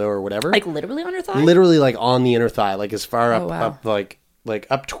dildo or whatever. Like literally on your thigh? Literally like on the inner thigh, like as far up, Oh, wow. up like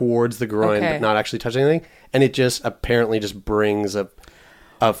up towards the groin, Okay. but not actually touching anything. And it just apparently just brings a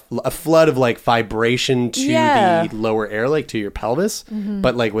flood of like vibration to Yeah. the lower air, like to your pelvis,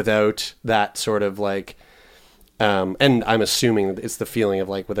 but like without that sort of like, and I'm assuming it's the feeling of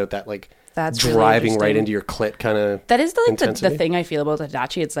like without that like That's really driving right interesting. into your clit kind of. That is the intensity. thing I feel about the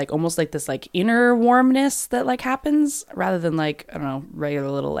Hitachi. It's like almost like this like inner warmness that like happens rather than like, I don't know, regular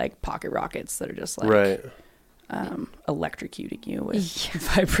little like pocket rockets that are just like Right. electrocuting you with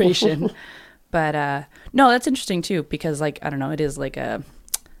vibration. But no, that's interesting too, because like, I don't know, it is like a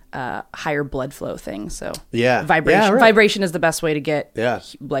higher blood flow thing. So vibration is the best way to get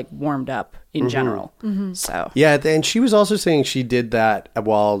like warmed up in general. So and she was also saying she did that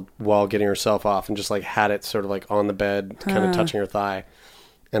while getting herself off and just like had it sort of like on the bed, kind of touching her thigh,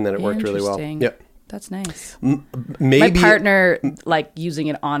 and then it worked really well. Yep. That's nice. Maybe my partner, like using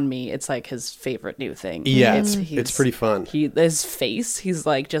it on me, it's like his favorite new thing. Yeah, it's pretty fun. His face, he's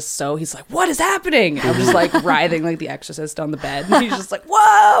like he's like, what is happening? I'm just like wring like the Exorcist on the bed. And he's just like,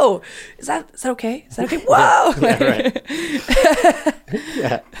 whoa, is that okay? Is that okay? Whoa.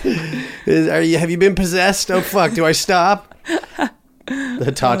 Right. Have you been possessed? Oh fuck, do I stop? The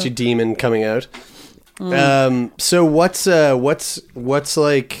Hitachi demon coming out. So what's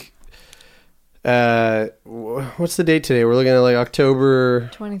like, what's the date today? We're looking at like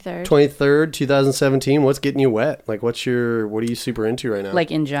October 23rd, 2017. What's getting you wet? Like, what are you super into right now? Like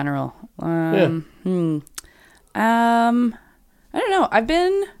in general. I don't know. I've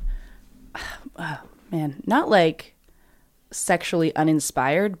been, not like sexually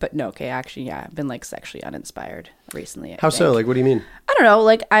uninspired, but no, okay, actually, yeah, I've been like sexually uninspired recently. How so? Like, what do you mean? I don't know.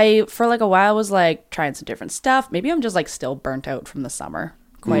 Like, for like a while was like trying some different stuff. Maybe I'm just like still burnt out from the summer,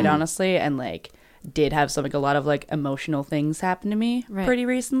 quite honestly, and like did have a lot of like emotional things happen to me pretty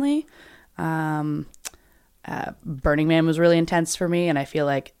recently. Burning Man was really intense for me, and I feel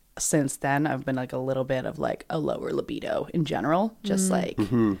like since then I've been like a little bit of like a lower libido in general, just like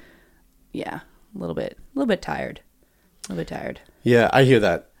a little bit tired. A little bit tired. Yeah, I hear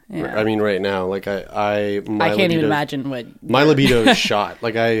that. Yeah. I mean, right now, like I can't even imagine what my libido is shot.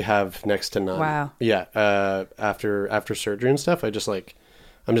 Like I have next to none. Wow. Yeah. After surgery and stuff, I'm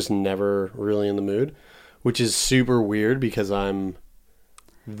just never really in the mood, which is super weird because I'm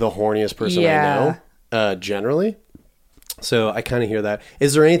the horniest person I know, generally. So I kind of hear that.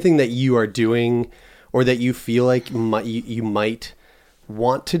 Is there anything that you are doing or that you feel like you might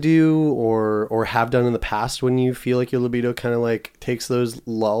want to do or have done in the past when you feel like your libido kind of like takes those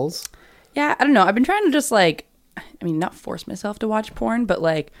lulls? Yeah, I don't know. I've been trying to just like, I mean, not force myself to watch porn, but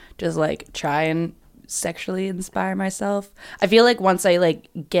like just like try and sexually inspire myself. I feel like once I like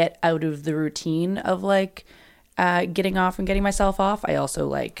get out of the routine of like getting off and getting myself off, I also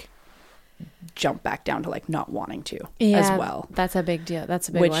like jump back down to like not wanting to as well. That's a big deal. That's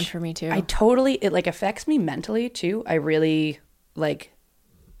a big one for me too. It like affects me mentally too. I really like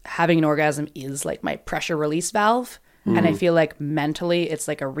having an orgasm is like my pressure release valve. And I feel like mentally it's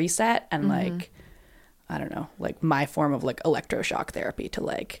like a reset and like, I don't know, like my form of like electroshock therapy to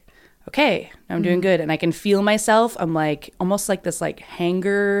like, okay, I'm doing good. And I can feel myself. I'm like almost like this like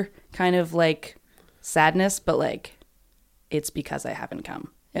hanger kind of like sadness, but like it's because I haven't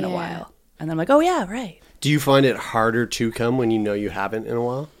come in a while. And then I'm like, oh yeah, right. Do you find it harder to come when you know you haven't in a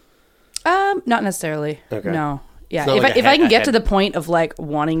while? Not necessarily. Okay. No. Yeah. If I can get to the point of like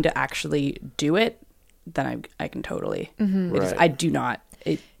wanting to actually do it, then I can totally. Right. I do not.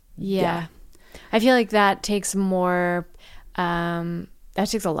 Yeah. I feel like that takes more. That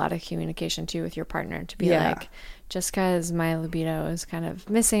takes a lot of communication too with your partner to be like, just because my libido is kind of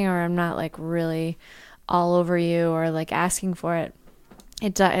missing or I'm not like really all over you or like asking for it.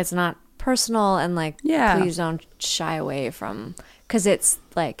 It's not personal and like please don't shy away from, because it's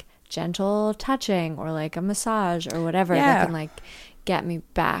like gentle touching or like a massage or whatever that can like get me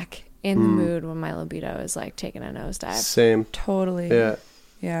back in the mood when my libido is like taking a nosedive. Same. Totally.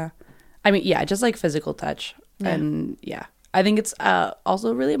 Yeah. I mean, just like physical touch. And I think it's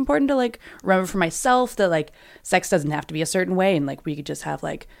also really important to like remember for myself that like sex doesn't have to be a certain way, and like we could just have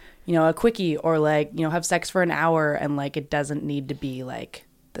like, you know, a quickie or like, you know, have sex for an hour, and like it doesn't need to be like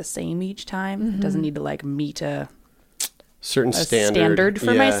the same each time. It doesn't need to like meet a certain standard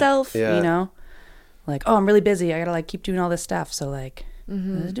for myself, you know, like, oh, I'm really busy, I gotta like keep doing all this stuff, so like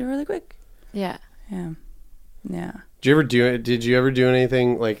let's do it really quick. Did you ever do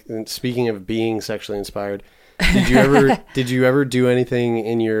anything like, speaking of being sexually inspired, did you ever do anything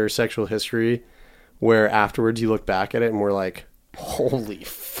in your sexual history where afterwards you look back at it and were like, holy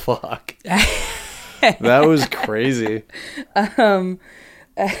fuck, that was crazy?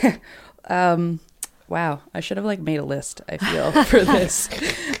 Wow, I should have like made a list, I feel, for this.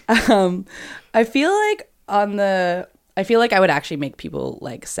 I feel like I would actually make people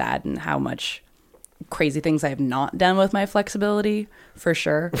like sad and how much crazy things I have not done with my flexibility, for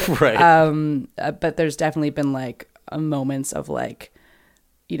sure. Right. But there's definitely been like moments of like,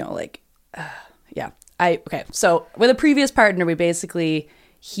 you know, like, so with a previous partner, this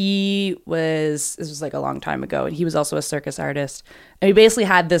was like a long time ago, and he was also a circus artist, and we basically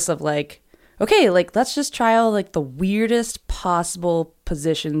had this of like, okay, like let's just try all like the weirdest possible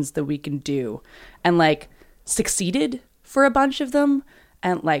positions that we can do, and like succeeded for a bunch of them.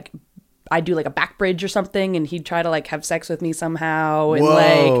 And like I'd do like a back bridge or something, and he'd try to like have sex with me somehow, and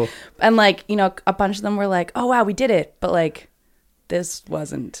Whoa. like you know, a bunch of them were like, oh wow, we did it, but like this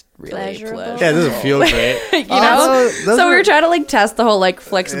wasn't really Pleasurable. pleasurable. Yeah, it doesn't feel great. You know, those so we are- were trying to like test the whole like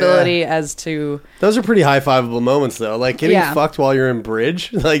flexibility as to. Those are pretty high fiveable moments, though. Like getting Yeah. fucked while you're in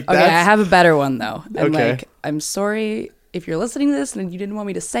bridge. Like Okay, that's I have a better one though. And Okay. like, I'm sorry if you're listening to this and you didn't want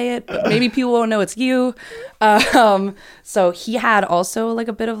me to say it, but maybe people won't know it's you. So he had also like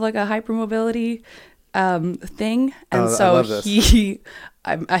a bit of like a hypermobility thing, and I so love this.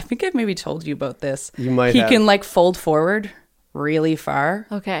 I think I've maybe told you about this. You might He have. can like fold forward really far.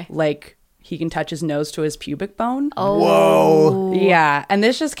 Okay. Like he can touch his nose to his pubic bone. Whoa. Yeah, and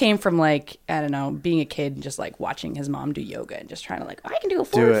this just came from like, I don't know, being a kid and just like watching his mom do yoga and just trying to like, I can do a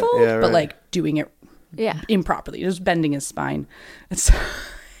forward it. fold, Yeah, but right. like doing it Yeah. improperly, just bending his spine. And so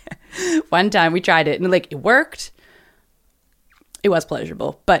one time we tried it and like it worked. It was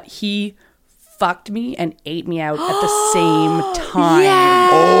pleasurable, but he fucked me and ate me out at the same time.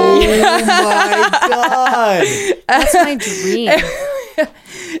 Oh my god. That's my dream.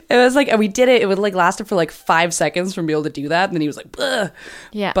 It was like, and we did it. It would like lasted for like 5 seconds from being able to do that, and then he was like, ugh.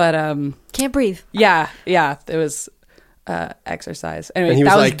 Yeah. But Can't breathe. yeah, it was exercise. Anyway, And he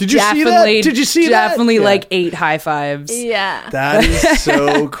was that like, "Did you see that? definitely- Did you see that?" Definitely Yeah. like 8 high fives. Yeah. That is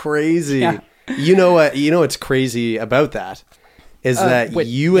so crazy. Yeah. You know what? You know what's crazy about that is that wait,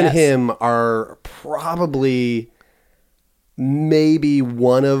 you and yes. him are probably maybe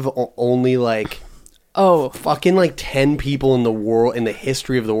one of only like Oh, fucking like 10 people in the world, in the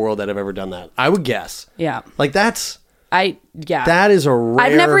history of the world, that have ever done that. I would guess. yeah. Like that is a rare.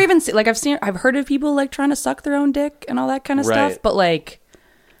 I've never even seen, like, I've heard of people like trying to suck their own dick and all that kind of Right. stuff, but like,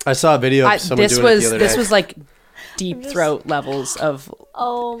 I saw a video of someone doing it the other day. this was like deep throat levels of,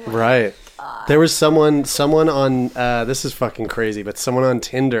 Right. There was someone on this is fucking crazy, but someone on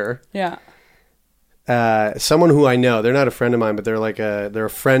Tinder, yeah. someone who I know, they're not a friend of mine, but they're a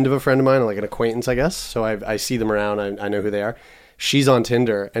friend of a friend of mine, like an acquaintance, I guess. So I see them around. I know who they are. She's on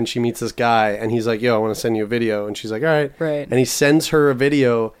Tinder and she meets this guy and he's like, yo, I want to send you a video. And she's like, all right. Right. And he sends her a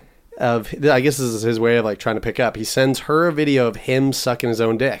video of, I guess this is his way of like trying to pick up. He sends her a video of him sucking his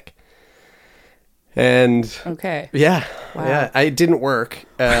own dick. And Okay. yeah, Wow. yeah, it didn't work.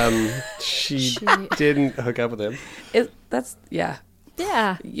 She didn't hook up with him. Yeah.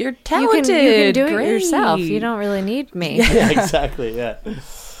 Yeah. You're You talented. can do it Great. yourself. You don't really need me. Yeah, exactly. Yeah.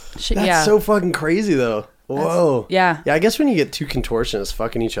 That's yeah. so fucking crazy, though. Whoa. yeah. Yeah, I guess when you get two contortionists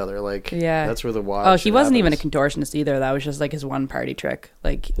fucking each other, like, Yeah. that's where the wild Oh, shit he wasn't even a happens. contortionist either. That was just like his one party trick.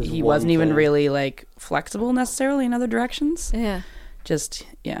 Like he one wasn't even thing. really like flexible necessarily in other directions. Yeah. Just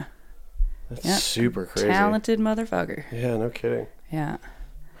yeah, That's yeah. super crazy. talented motherfucker. Yeah, no kidding. Yeah,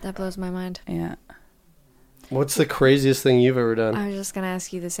 That blows my mind. yeah. What's the craziest thing you've ever done? I was just going to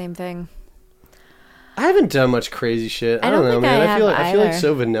ask you the same thing. I haven't done much crazy shit. I I don't don't know, think man. I I feel have like either.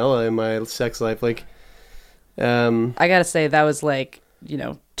 so vanilla in my sex life. Like, I gotta say that was like, you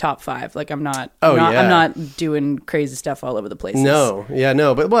know, top 5. Like I'm not. Oh, yeah. I'm not doing crazy stuff all over the place. no, yeah,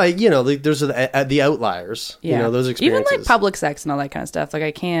 no, but well, you know, like, there's the outliers. Yeah. You know, those experiences. Even like public sex and all that kind of stuff. Like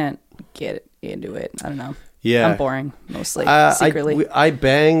I can't get into it. I don't know. Yeah. I'm boring mostly. Secretly. I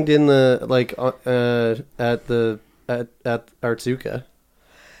banged in the like at Artsuka.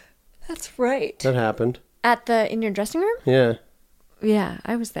 That's right. That happened. In your dressing room? Yeah, Yeah,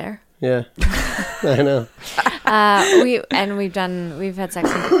 I was there. yeah. I know. We've had sex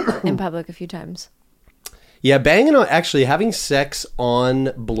in public a few times. Yeah, banging on, actually having sex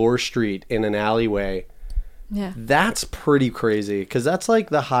on Bloor Street in an alleyway. Yeah. That's pretty crazy because that's like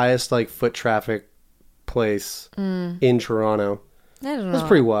the highest like foot traffic place in Toronto. I don't know. That's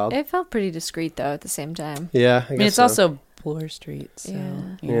pretty wild. It felt pretty discreet though at the same time. Yeah, I mean, it's so. also Bloor Street. So, Yeah.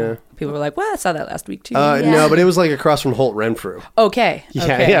 you know, Yeah. people were like, "Well, I saw that last week too." No, but it was like across from Holt Renfrew. Okay. Yeah,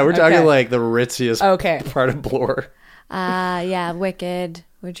 okay, yeah, we're talking okay. like the ritziest Okay. part of Bloor. Yeah, Wicked,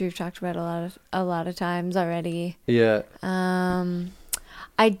 which we've talked about a lot of times already. Yeah.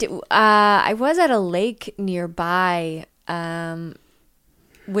 I was at a lake nearby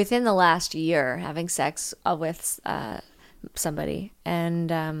within the last year having sex with somebody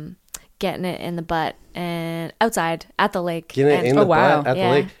and getting it in the butt and outside at the lake. Getting it and, in the wow. butt at yeah,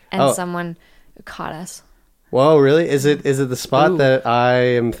 the lake. and Oh, someone caught us. whoa, really? Is it the spot Ooh. that I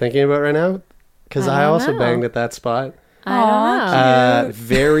am thinking about right now? Because I I don't also know. banged at that spot. I don't know.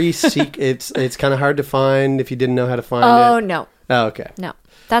 Very it's kind of hard to find if you didn't know how to find Oh it. no, Oh, okay. no,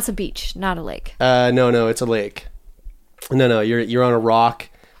 that's a beach, not a lake. No, it's a lake. No, you're on a rock.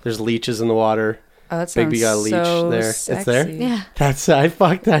 There's leeches in the water. Oh, that sounds Bigby got a leech so there. sexy. It's there? Yeah. That's I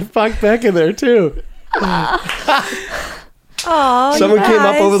fucked Becca there too. Oh, Someone came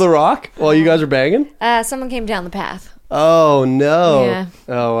up over the rock while you guys were banging? Someone came down the path. Oh no. Yeah.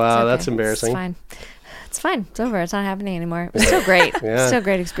 Oh wow, It's okay. that's embarrassing. It's fine. It's fine. It's over. It's not happening anymore. It's still great. Yeah. Still a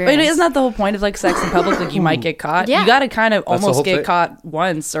great But experience. isn't that the whole point of like sex in public? Like you might get caught. Yeah. You got to kind of That's the almost whole get thing. caught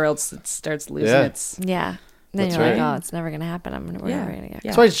once, or else it starts losing Yeah. its. Yeah. Then That's you're like, right. oh, it's never gonna happen. We're never gonna get.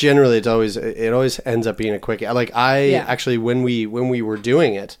 Yeah. That's why it always ends up being a quickie. Like actually when we were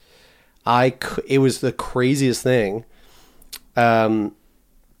doing it, it was the craziest thing.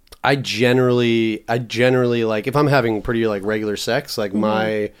 I generally like if I'm having pretty like regular sex, like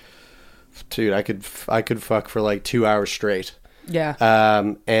I could fuck for like 2 hours straight.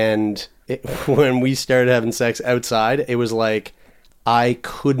 Yeah. And when we started having sex outside, it was like I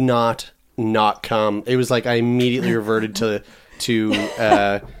could not come. It was like I immediately reverted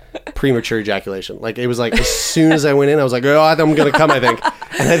to premature ejaculation. Like it was like as soon as I went in, I was like, oh, I'm gonna come, I think.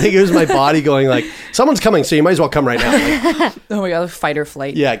 And I think it was my body going like, someone's coming, so you might as well come right now. Like, Oh my god, fight or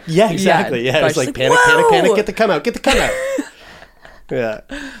flight. yeah, exactly. Yeah, it was But like she's panic, "Whoa!" get the come out. Yeah,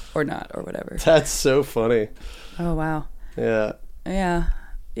 Or not, or whatever. that's so funny. Oh wow. Yeah.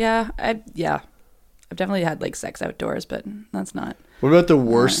 Yeah. I've definitely had like sex outdoors, but that's not. What about the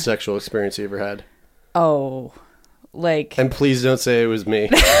worst sexual experience you ever had? Oh, like And please don't say it was me.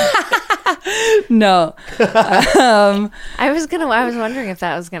 no. I was wondering if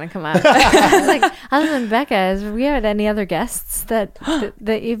that was gonna come up. I was like, other than Becca, have we had any other guests that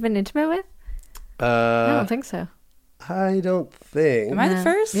you've been intimate with? I don't think so. I don't think. Am I the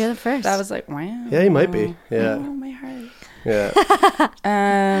first? You're the first. That was like wow. Yeah, you might be. Yeah. Oh my heart. Yeah.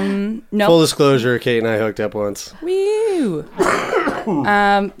 No. Full disclosure, Kate and I hooked up once. Woo.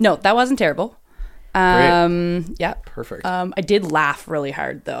 No, that wasn't terrible. Yeah. Perfect. I did laugh really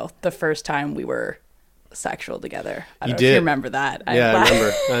hard though the first time we were sexual together. I don't know did. if you remember that. Yeah,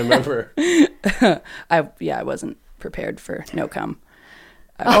 I remember. I wasn't prepared for no cum.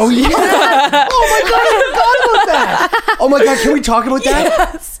 Oh yeah! Oh my god, I forgot about that. Oh my god, can we talk about that?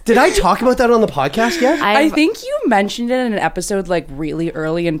 Yes. Did I talk about that on the podcast yet? I think you mentioned it in an episode like really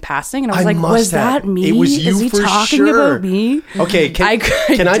early in passing, and I was like, must "Was have. that me? It was you Is he for talking sure. about me?" Okay, can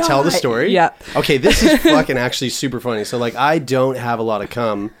I tell the die. story? Yeah. Okay, this is fucking actually super funny. So like, I don't have a lot of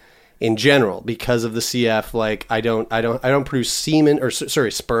cum in general because of the CF. Like, I don't produce semen or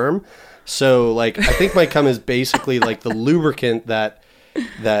sperm. So like, I think my cum is basically like the lubricant that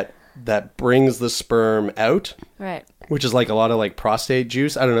brings the sperm out. Right. Which is like a lot of like prostate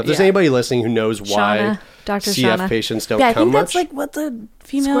juice. I don't know if there's Yeah. anybody listening who knows why Shauna, Dr. CF Shauna. patients don't Yeah, I come think much. that's like what the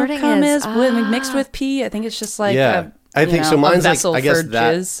female Squirting cum is. is, with, like, mixed with pee. I think it's just like I think so. a Mine's like vessel I guess for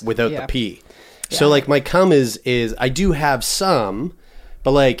that jizz. without Yeah. the pee. So like my cum is I do have some,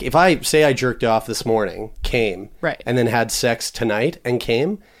 but like if I say I jerked off this morning, came, Right. and then had sex tonight and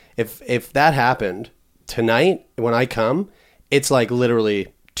came, if that happened tonight when I come, it's like literally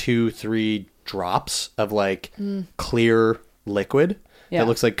 2-3 drops of like clear liquid Yeah. that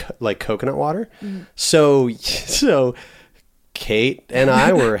looks like coconut water. So Kate and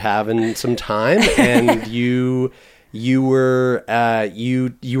I were having some time, and you were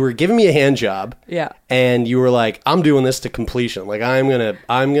giving me a hand job. Yeah. And you were like, I'm doing this to completion. Like I'm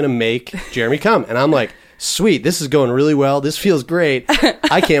gonna make Jeremy come. And I'm like, sweet, this is going really well. This feels great.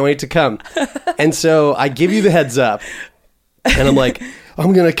 I can't wait to come. And so I give you the heads up, and I'm like,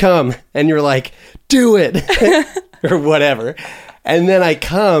 I'm gonna come. And you're like, do it. Or whatever. And then I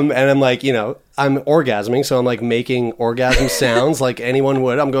come and I'm like, I'm orgasming. So I'm like making orgasm sounds like anyone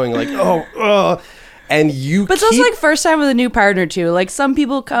would. I'm going like, oh. And you But it's also like first time with a new partner too. Like some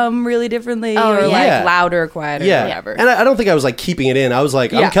people come really differently, or yeah. like louder, quieter, yeah. whatever. And I don't think I was like keeping it in. I was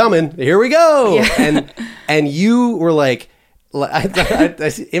like, Yeah. I'm coming. Here we go. Yeah. And you were like,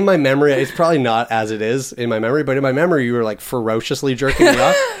 in my memory, it's probably not as it is in my memory, but in my memory, you were like ferociously jerking me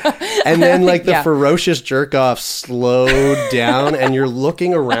off. And then like the Yeah. ferocious jerk off slowed down, and you're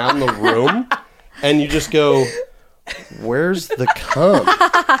looking around the room and you just go, where's the cum?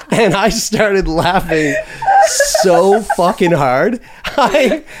 And I started laughing so fucking hard.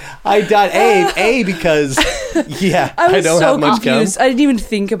 I died. A because I was don't so have much confused. cum. I didn't even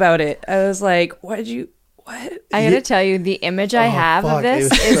think about it. I was like, what? I gotta tell you, the image I have fuck, of this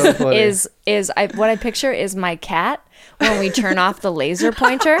it was so funny. what I picture is my cat when we turn off the laser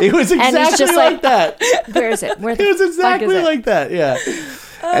pointer. It was and he's exactly just like that. Where is it? Where the It was fuck is exactly it? like that. Yeah.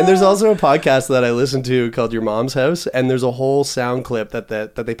 And there's also a podcast that I listen to called Your Mom's House, and there's a whole sound clip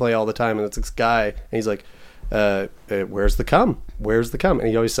that they play all the time, and it's this guy, and he's like, where's the cum? Where's the cum? And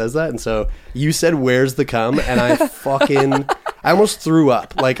he always says that, and so you said, where's the cum? And I almost threw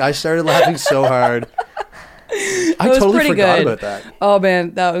up. Like, I started laughing so hard. I was totally pretty forgot good. about that. Oh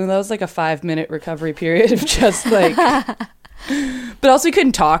man, that was like a 5-minute recovery period of just like. But also, he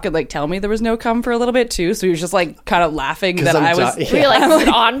couldn't talk and like tell me there was no cum for a little bit too. So he was just like kind of laughing that I'm I was. di- Were you like, is it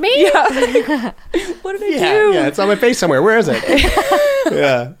on me? Yeah. What did I do? Yeah, it's on my face somewhere. Where is it?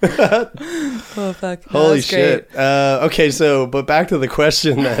 Yeah. Oh fuck! No, Holy that's great. shit. Okay, so, but back to the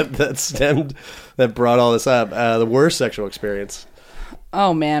question that brought all this up. The worst sexual experience.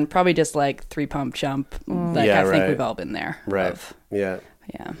 Oh man, probably just like 3-pump jump. Like Yeah, I think right. we've all been there. Right. of- Yeah.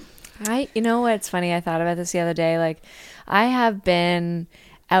 Yeah. You know what's funny? I thought about this the other day. Like, I have been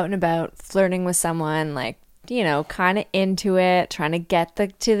out and about flirting with someone, like, you know, kind of into it, trying to get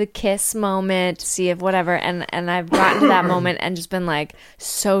to the kiss moment, see if whatever. And I've gotten to that moment and just been like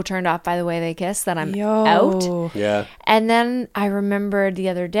so turned off by the way they kiss that I'm out. Yeah. And then I remembered the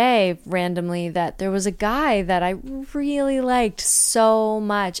other day randomly that there was a guy that I really liked so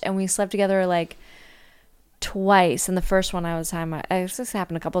much, and we slept together like twice. And the first one this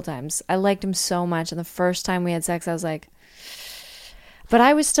happened a couple times. I liked him so much, and the first time we had sex, I was like, but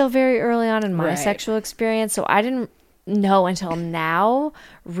I was still very early on in my Right. sexual experience, so I didn't know until now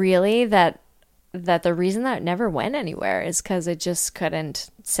really that the reason that it never went anywhere is because it just couldn't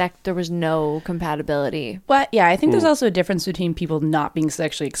there was no compatibility. But yeah, I think there's also a difference between people not being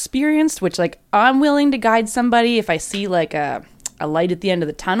sexually experienced, which like I'm willing to guide somebody if I see like a light at the end of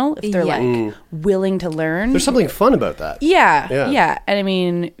the tunnel, if they're like willing to learn. There's something fun about that. Yeah. And I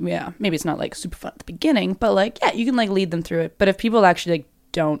mean, yeah, maybe it's not like super fun at the beginning, but like, yeah, you can like lead them through it. But if people actually like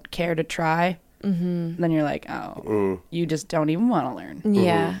don't care to try, then you're like, oh, you just don't even want to learn.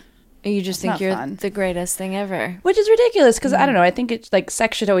 Yeah. You just think not you're fun. the greatest thing ever. Which is ridiculous because I don't know. I think it's like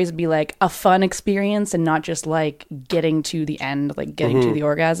sex should always be like a fun experience and not just like getting to the end, like getting to the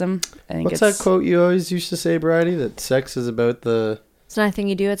orgasm. I think What's that quote you always used to say, Bridie? That sex is about the... It's not a thing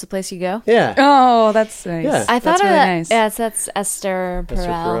you do, it's a place you go. Yeah. Oh, that's nice. Yeah. I thought That's of really that. nice. Yes, that's Esther Perel.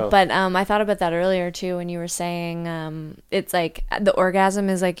 Perel. But I thought about that earlier too when you were saying it's like the orgasm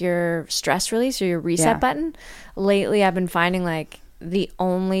is like your stress release or your reset button. Lately, I've been finding like the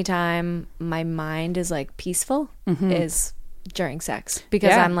only time my mind is like peaceful is during sex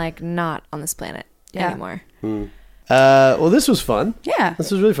because I'm like not on this planet anymore. Well, this was fun. Yeah.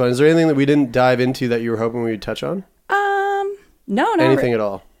 This was really fun. Is there anything that we didn't dive into that you were hoping we would touch on? No, not Anything at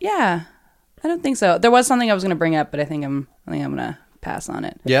all? Yeah, I don't think so. There was something I was going to bring up, but I think I'm going to pass on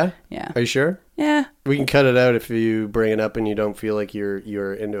it. Yeah? Yeah. Are you sure? Yeah. We can cut it out if you bring it up and you don't feel like you're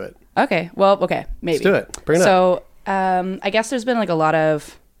into it. Okay. Well, okay. Maybe. Let's do it. Bring it up. So, I guess there's been like a lot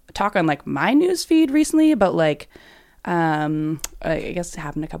of talk on like my news feed recently about like, I guess it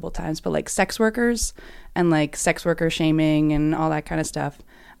happened a couple of times, but like sex workers and like sex worker shaming and all that kind of stuff.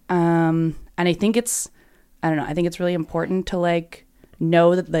 And I think I don't know. I think it's really important to like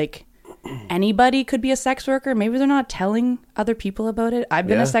know that like anybody could be a sex worker. Maybe they're not telling other people about it. I've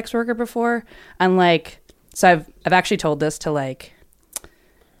been a sex worker before, and like, so I've actually told this to like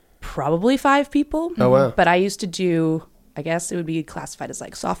probably 5 people. Oh, wow. But I used to do, I guess it would be classified as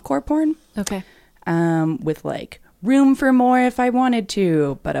like softcore porn. Okay. With like room for more if I wanted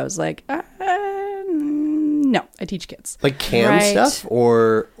to, but I was like, no, I teach kids. Like cam Right. stuff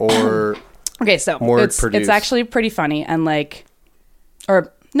or Okay, so More it's produced. actually pretty funny and like,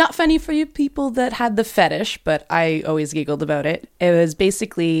 or not funny for you people that had the fetish, but I always giggled about it. It was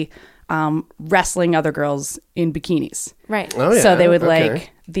basically wrestling other girls in bikinis. Right. Oh, yeah. So they would Okay. like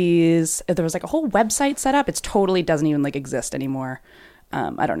these, there was like a whole website set up. It's totally doesn't even like exist anymore.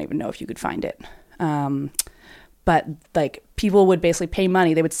 I don't even know if you could find it. But like people would basically pay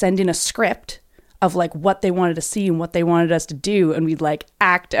money. They would send in a script of like what they wanted to see and what they wanted us to do. And we'd like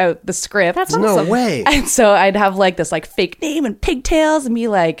act out the script. That's No awesome. way. And so I'd have like this like fake name and pigtails and be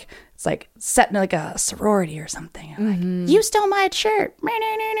like, it's like set in like a sorority or something. And like, you stole my shirt.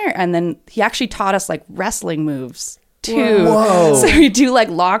 And then he actually taught us like wrestling moves too. Whoa. So we do like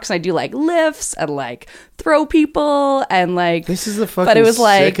locks and I do like lifts and like throw people and like. This is the fucking but it was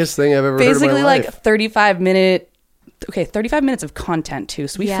like sickest thing I've ever heard in my basically like life. 35 minutes of content too.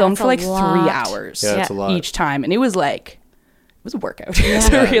 So we Yeah, filmed that's for like a 3 lot. hours Yeah, it's a lot. each time. And it was like, it was a workout. It was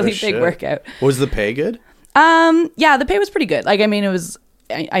Yeah, a really no big shit. workout. Was the pay good? Yeah, the pay was pretty good. Like, I mean, it was,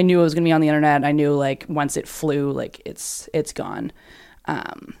 I knew it was going to be on the internet. I knew like once it flew, like it's gone.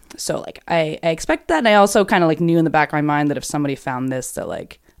 So like I expect that. And I also kind of like knew in the back of my mind that if somebody found this, that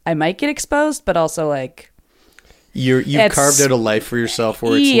like I might get exposed, but also like, You've It's- carved out a life for yourself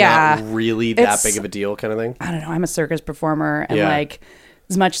where it's Yeah. not really that It's- big of a deal kind of thing. I don't know, I'm a circus performer and Yeah. like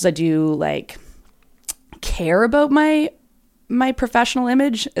as much as I do like care about my my professional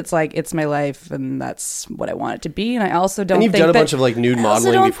image. It's like, it's my life and that's what I want it to be. And I also don't And you've think done a that- bunch of like nude I also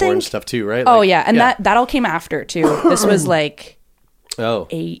modeling don't before and think- stuff too, right? Oh Like, yeah. And that all came after too. This was like Oh.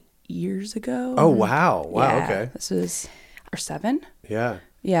 8 years ago. Oh, wow. Wow. Yeah, Okay. This was, or 7. Yeah.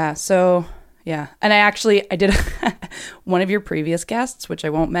 Yeah. So yeah. And I did one of your previous guests, which I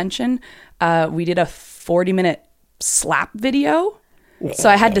won't mention. We did a 40-minute slap video. So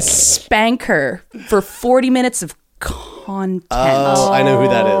I had to spank her for 40 minutes of content. Oh, I know who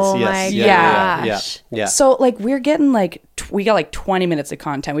that is. Oh Yes. my Yeah. gosh. Yeah. So like we're getting like we got like 20 minutes of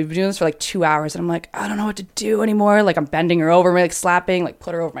content. We've been doing this for like 2 hours, and I'm like, I don't know what to do anymore. Like I'm bending her over, like slapping, like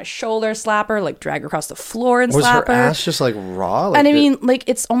put her over my shoulder, slap her, like drag her across the floor and Was slap her ass just like raw? Like and I mean, like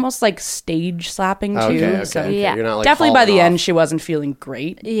it's almost like stage slapping too. Okay. So Yeah. You're not like definitely by hauling the off. end, she wasn't feeling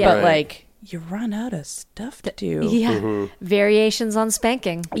great. Yeah. But Right. like you run out of stuff to do. Yeah. Mm-hmm. Variations on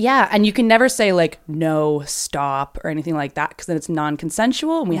spanking. Yeah, and you can never say like no, stop or anything like that because then it's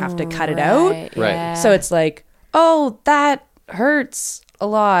non-consensual and we have to cut it out. Right. Right. Yeah. So it's like, oh, that hurts a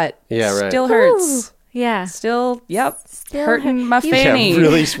lot. Yeah, right. Still hurts. yeah. Still, yep, Still hurting my hurt- you- Yeah, fanny.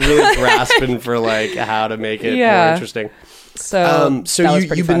 really grasping for like how to make it more Yeah. interesting. So, So that was you've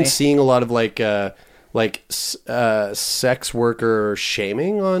pretty been funny. seeing a lot of sex worker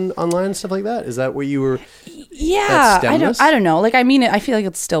shaming online and stuff like that. Is that what you were? Yeah, That's stemless? I don't know. Like, I mean, I feel like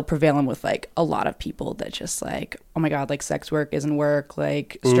it's still prevalent with like a lot of people that just like, oh my god, like sex work isn't work.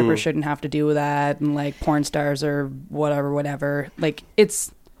 Like strippers shouldn't have to do that, and like porn stars or whatever. Like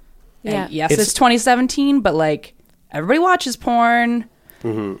it's, Yeah. and yes, it's 2017, but like everybody watches porn.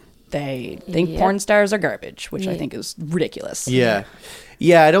 They think Yep. porn stars are garbage, which I Yeah. think is ridiculous. Yeah,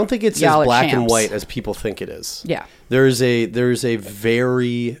 yeah. I don't think it's Y'all as are black and champs. white as people think it is. Yeah. There's a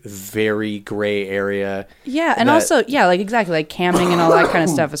very very gray area. Yeah, and that- also, yeah, like exactly, like camming and all that kind of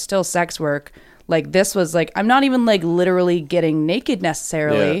stuff is still sex work. Like this was like, I'm not even like literally getting naked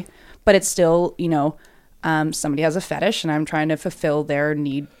necessarily, Yeah. but it's still, you know, somebody has a fetish and I'm trying to fulfill their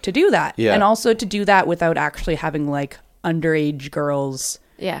need to do that. Yeah. And also to do that without actually having like underage girls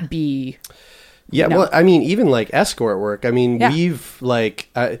Yeah. be. Yeah, No. well, I mean, even like escort work. I mean, Yeah. we've like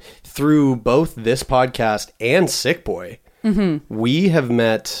through both this podcast and Sick Boy, we have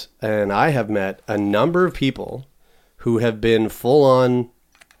met, and I have met a number of people who have been full on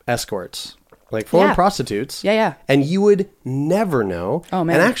escorts, like full on Yeah. prostitutes. Yeah, yeah. And you would never know. Oh,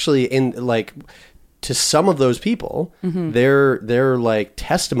 man. And actually, in like to some of those people, their like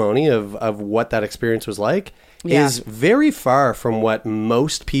testimony of what that experience was like Yeah. is very far from what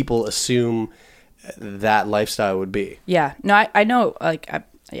most people assume that lifestyle would be. Yeah. No, I know, like,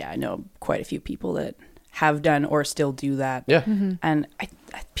 I know quite a few people that have done or still do that. Yeah. And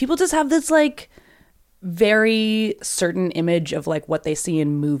people just have this like very certain image of like what they see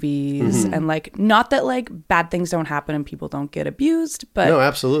in movies and like not that like bad things don't happen and people don't get abused, but No,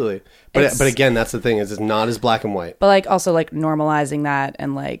 absolutely. But It's- but again, that's the thing is it's not as black and white. but like also like normalizing that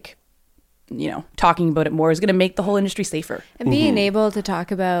and like, you know, talking about it more is going to make the whole industry safer. And being able to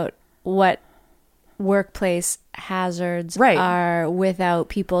talk about what workplace hazards Right. are without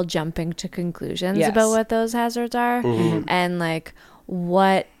people jumping to conclusions Yes. about what those hazards are and like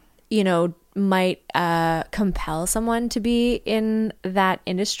what, you know, might compel someone to be in that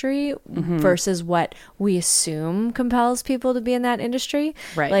industry versus what we assume compels people to be in that industry.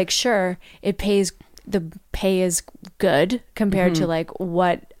 Right. Like, sure, the pay is good compared to like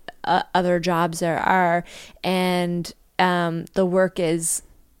what other jobs there are, and the work is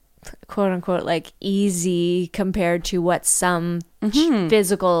quote unquote like easy compared to what some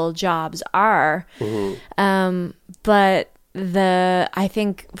physical jobs are. But I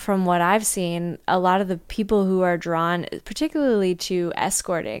think from what I've seen, a lot of the people who are drawn particularly to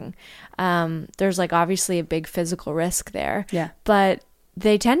escorting, there's like obviously a big physical risk there. Yeah. But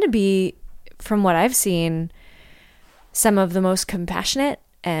they tend to be, from what I've seen, some of the most compassionate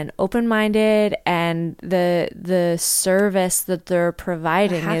and open-minded, and the service that they're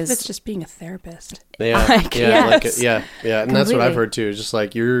providing Half of is it's just being a therapist. Yeah. Like, yeah, like yes. yeah. And that's what I've Completely. heard too. It's just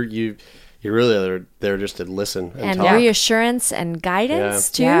like you really are there just to listen and and talk. reassurance and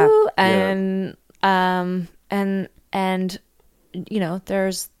guidance Yeah. too, Yeah. and you know,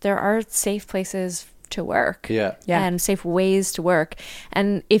 there are safe places to work. Yeah. Yeah. And safe ways to work.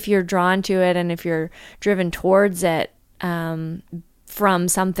 And if you're drawn to it and if you're driven towards it, from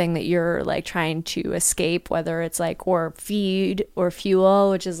something that you're like trying to escape, whether it's like, or feed or fuel,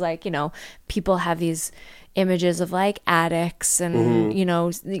 which is like, you know, people have these images of like addicts and, you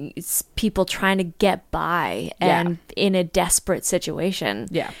know, it's people trying to get by and in a desperate situation.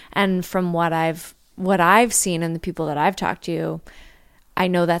 Yeah. And from what I've seen and the people that I've talked to, I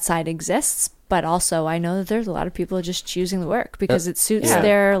know that side exists, But also, I know that there's a lot of people just choosing the work because it suits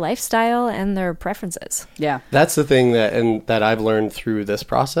their lifestyle and their preferences. Yeah. That's the thing that I've learned through this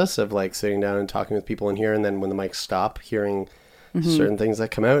process of like sitting down and talking with people in here, and then when the mics stop, hearing certain things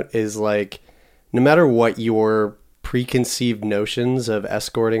that come out, is like, no matter what your preconceived notions of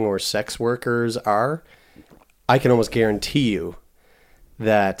escorting or sex workers are, I can almost guarantee you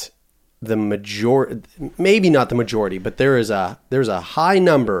that the majority, maybe not the majority, but there's a high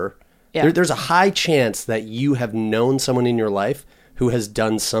number. Yeah. There's a high chance that you have known someone in your life who has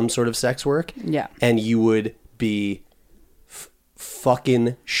done some sort of sex work. Yeah. And you would be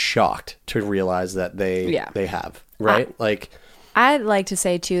fucking shocked to realize that they have, right? I'd like to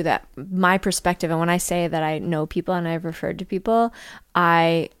say too that my perspective, and when I say that I know people and I've referred to people,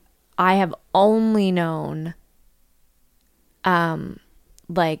 I have only known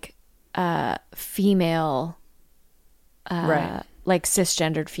female right. like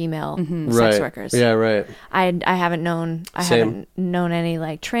cisgendered female Right. sex workers. Yeah, right. I haven't known haven't known any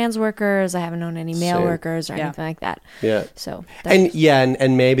like trans workers. I haven't known any male Same. workers or anything like that. Yeah. So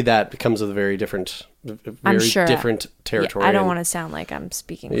and maybe that comes with a very different different Yeah, territory. I don't want to sound like I'm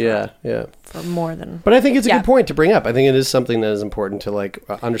speaking for more than. But I think it's a good point to bring up. I think it is something that is important to like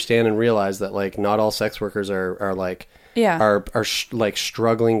understand and realize that like not all sex workers are like like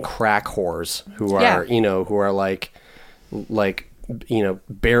struggling crack whores who are who are like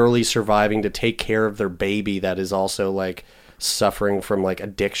barely surviving to take care of their baby that is also like suffering from like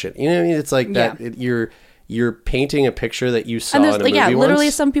addiction. You know what I mean? It's like that you're painting a picture that you saw and in a movie literally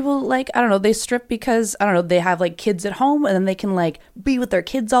once. some people like, I don't know, they strip because, I don't know, they have like kids at home and then they can like be with their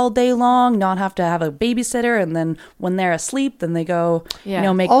kids all day long, not have to have a babysitter, and then when they're asleep then they go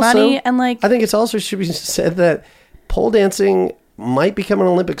make money. And like, I think it's also should be said that pole dancing might become an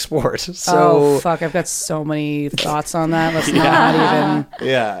Olympic sport. So fuck, I've got so many thoughts on that. Let's not even.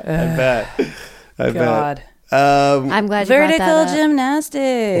 Yeah, I bet. I'm glad you vertical brought that up.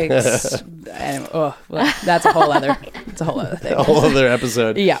 gymnastics. Anyway, that's a whole other. It's a whole other thing. A whole other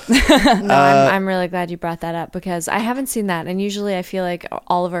episode. Yeah. No, I'm really glad you brought that up because I haven't seen that, and usually I feel like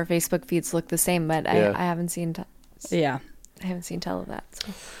all of our Facebook feeds look the same, but I haven't seen. I haven't seen tell of that.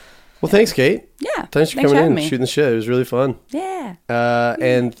 So. Well, thanks, Kate. Yeah. Thanks for coming in, me. shooting the shit. It was really fun. Yeah.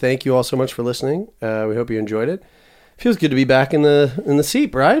 And thank you all so much for listening. We hope you enjoyed it. Feels good to be back in the seat,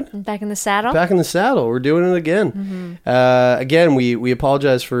 Bride. Back in the saddle. Back in the saddle. We're doing it again. Again, we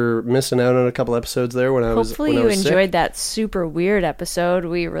apologize for missing out on a couple episodes there when I was. Hopefully, you enjoyed that super weird episode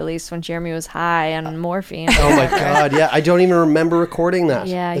we released when Jeremy was high on morphine. Oh my god! Yeah, I don't even remember recording that.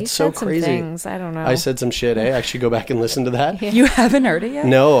 Yeah, it's so said crazy. Some things. I don't know. I said some shit. I should go back and listen to that. You haven't heard it yet?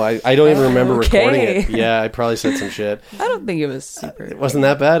 No, I don't even remember recording Okay. it. Yeah, I probably said some shit. I don't think it was super. It wasn't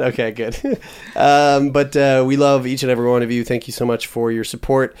that bad? Okay, good. But we love each and every one of you. Thank you so much for your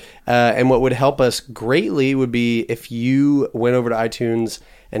support. And what would help us greatly would be if you went over to iTunes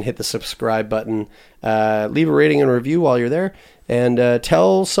and hit the subscribe button. Leave a rating and a review while you're there. And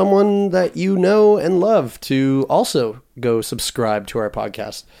tell someone that you know and love to also go subscribe to our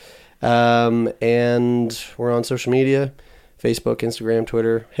podcast. And we're on social media, Facebook, Instagram,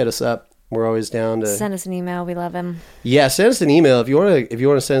 Twitter. Hit us up. We're always down to send us an email. We love him. Yeah, send us an email. If you want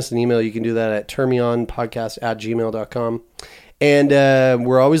to send us an email, you can do that at termionpodcast@gmail.com. And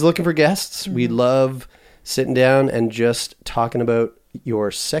we're always looking for guests. We love sitting down and just talking about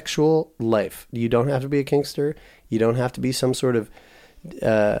your sexual life. You don't have to be a kinkster. You don't have to be some sort of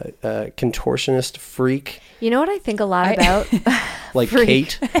contortionist freak. You know what I think a lot about? Like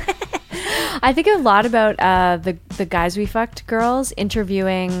Kate. I think a lot about the guys we fucked girls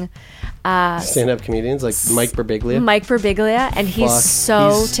interviewing stand-up comedians like Mike Birbiglia. And he's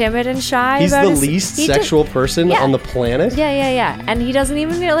so timid and shy. He's about the least sexual person on the planet. Yeah. And he doesn't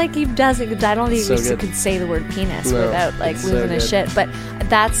even he doesn't. I don't think he could say the word penis without like losing his shit. But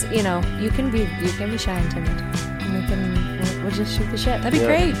that's you can be shy and timid. And we'll just shoot the shit. That'd be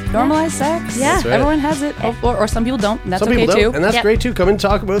great. Normalize sex. Yeah, right. Everyone has it, or some people don't. And that's some okay people don't, too. and that's great too. Come and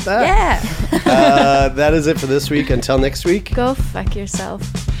talk about that. Yeah. That is it for this week. Until next week. Go fuck yourself.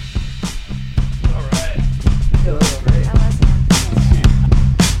 All right.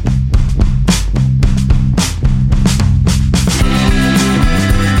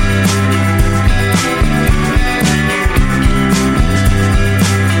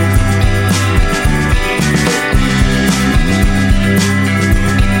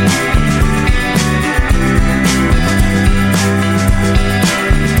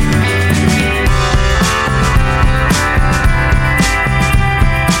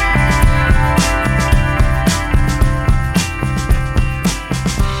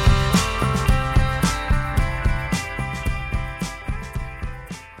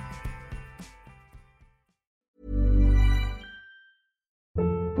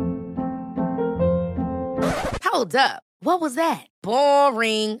 Hold up. What was that?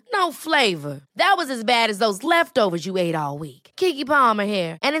 Boring. No flavor. That was as bad as those leftovers you ate all week. Keke Palmer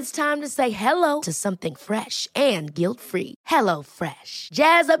here, and it's time to say hello to something fresh and guilt-free. Hello Fresh.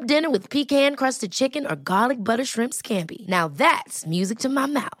 Jazz up dinner with pecan-crusted chicken or garlic butter shrimp scampi. Now that's music to my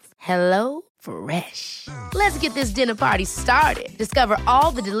mouth. Hello Fresh. Let's get this dinner party started. Discover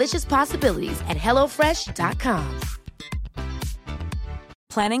all the delicious possibilities at hellofresh.com.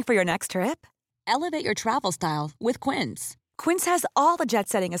 Planning for your next trip? Elevate your travel style with Quince. Quince has all the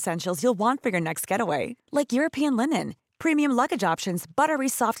jet-setting essentials you'll want for your next getaway, like European linen, premium luggage options, buttery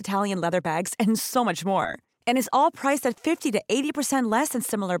soft Italian leather bags, and so much more. And is all priced at 50 to 80% less than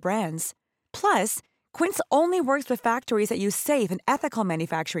similar brands. Plus, Quince only works with factories that use safe and ethical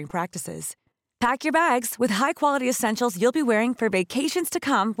manufacturing practices. Pack your bags with high-quality essentials you'll be wearing for vacations to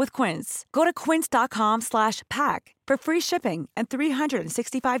come with Quince. Go to quince.com/pack for free shipping and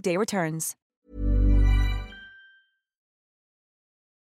 365-day returns.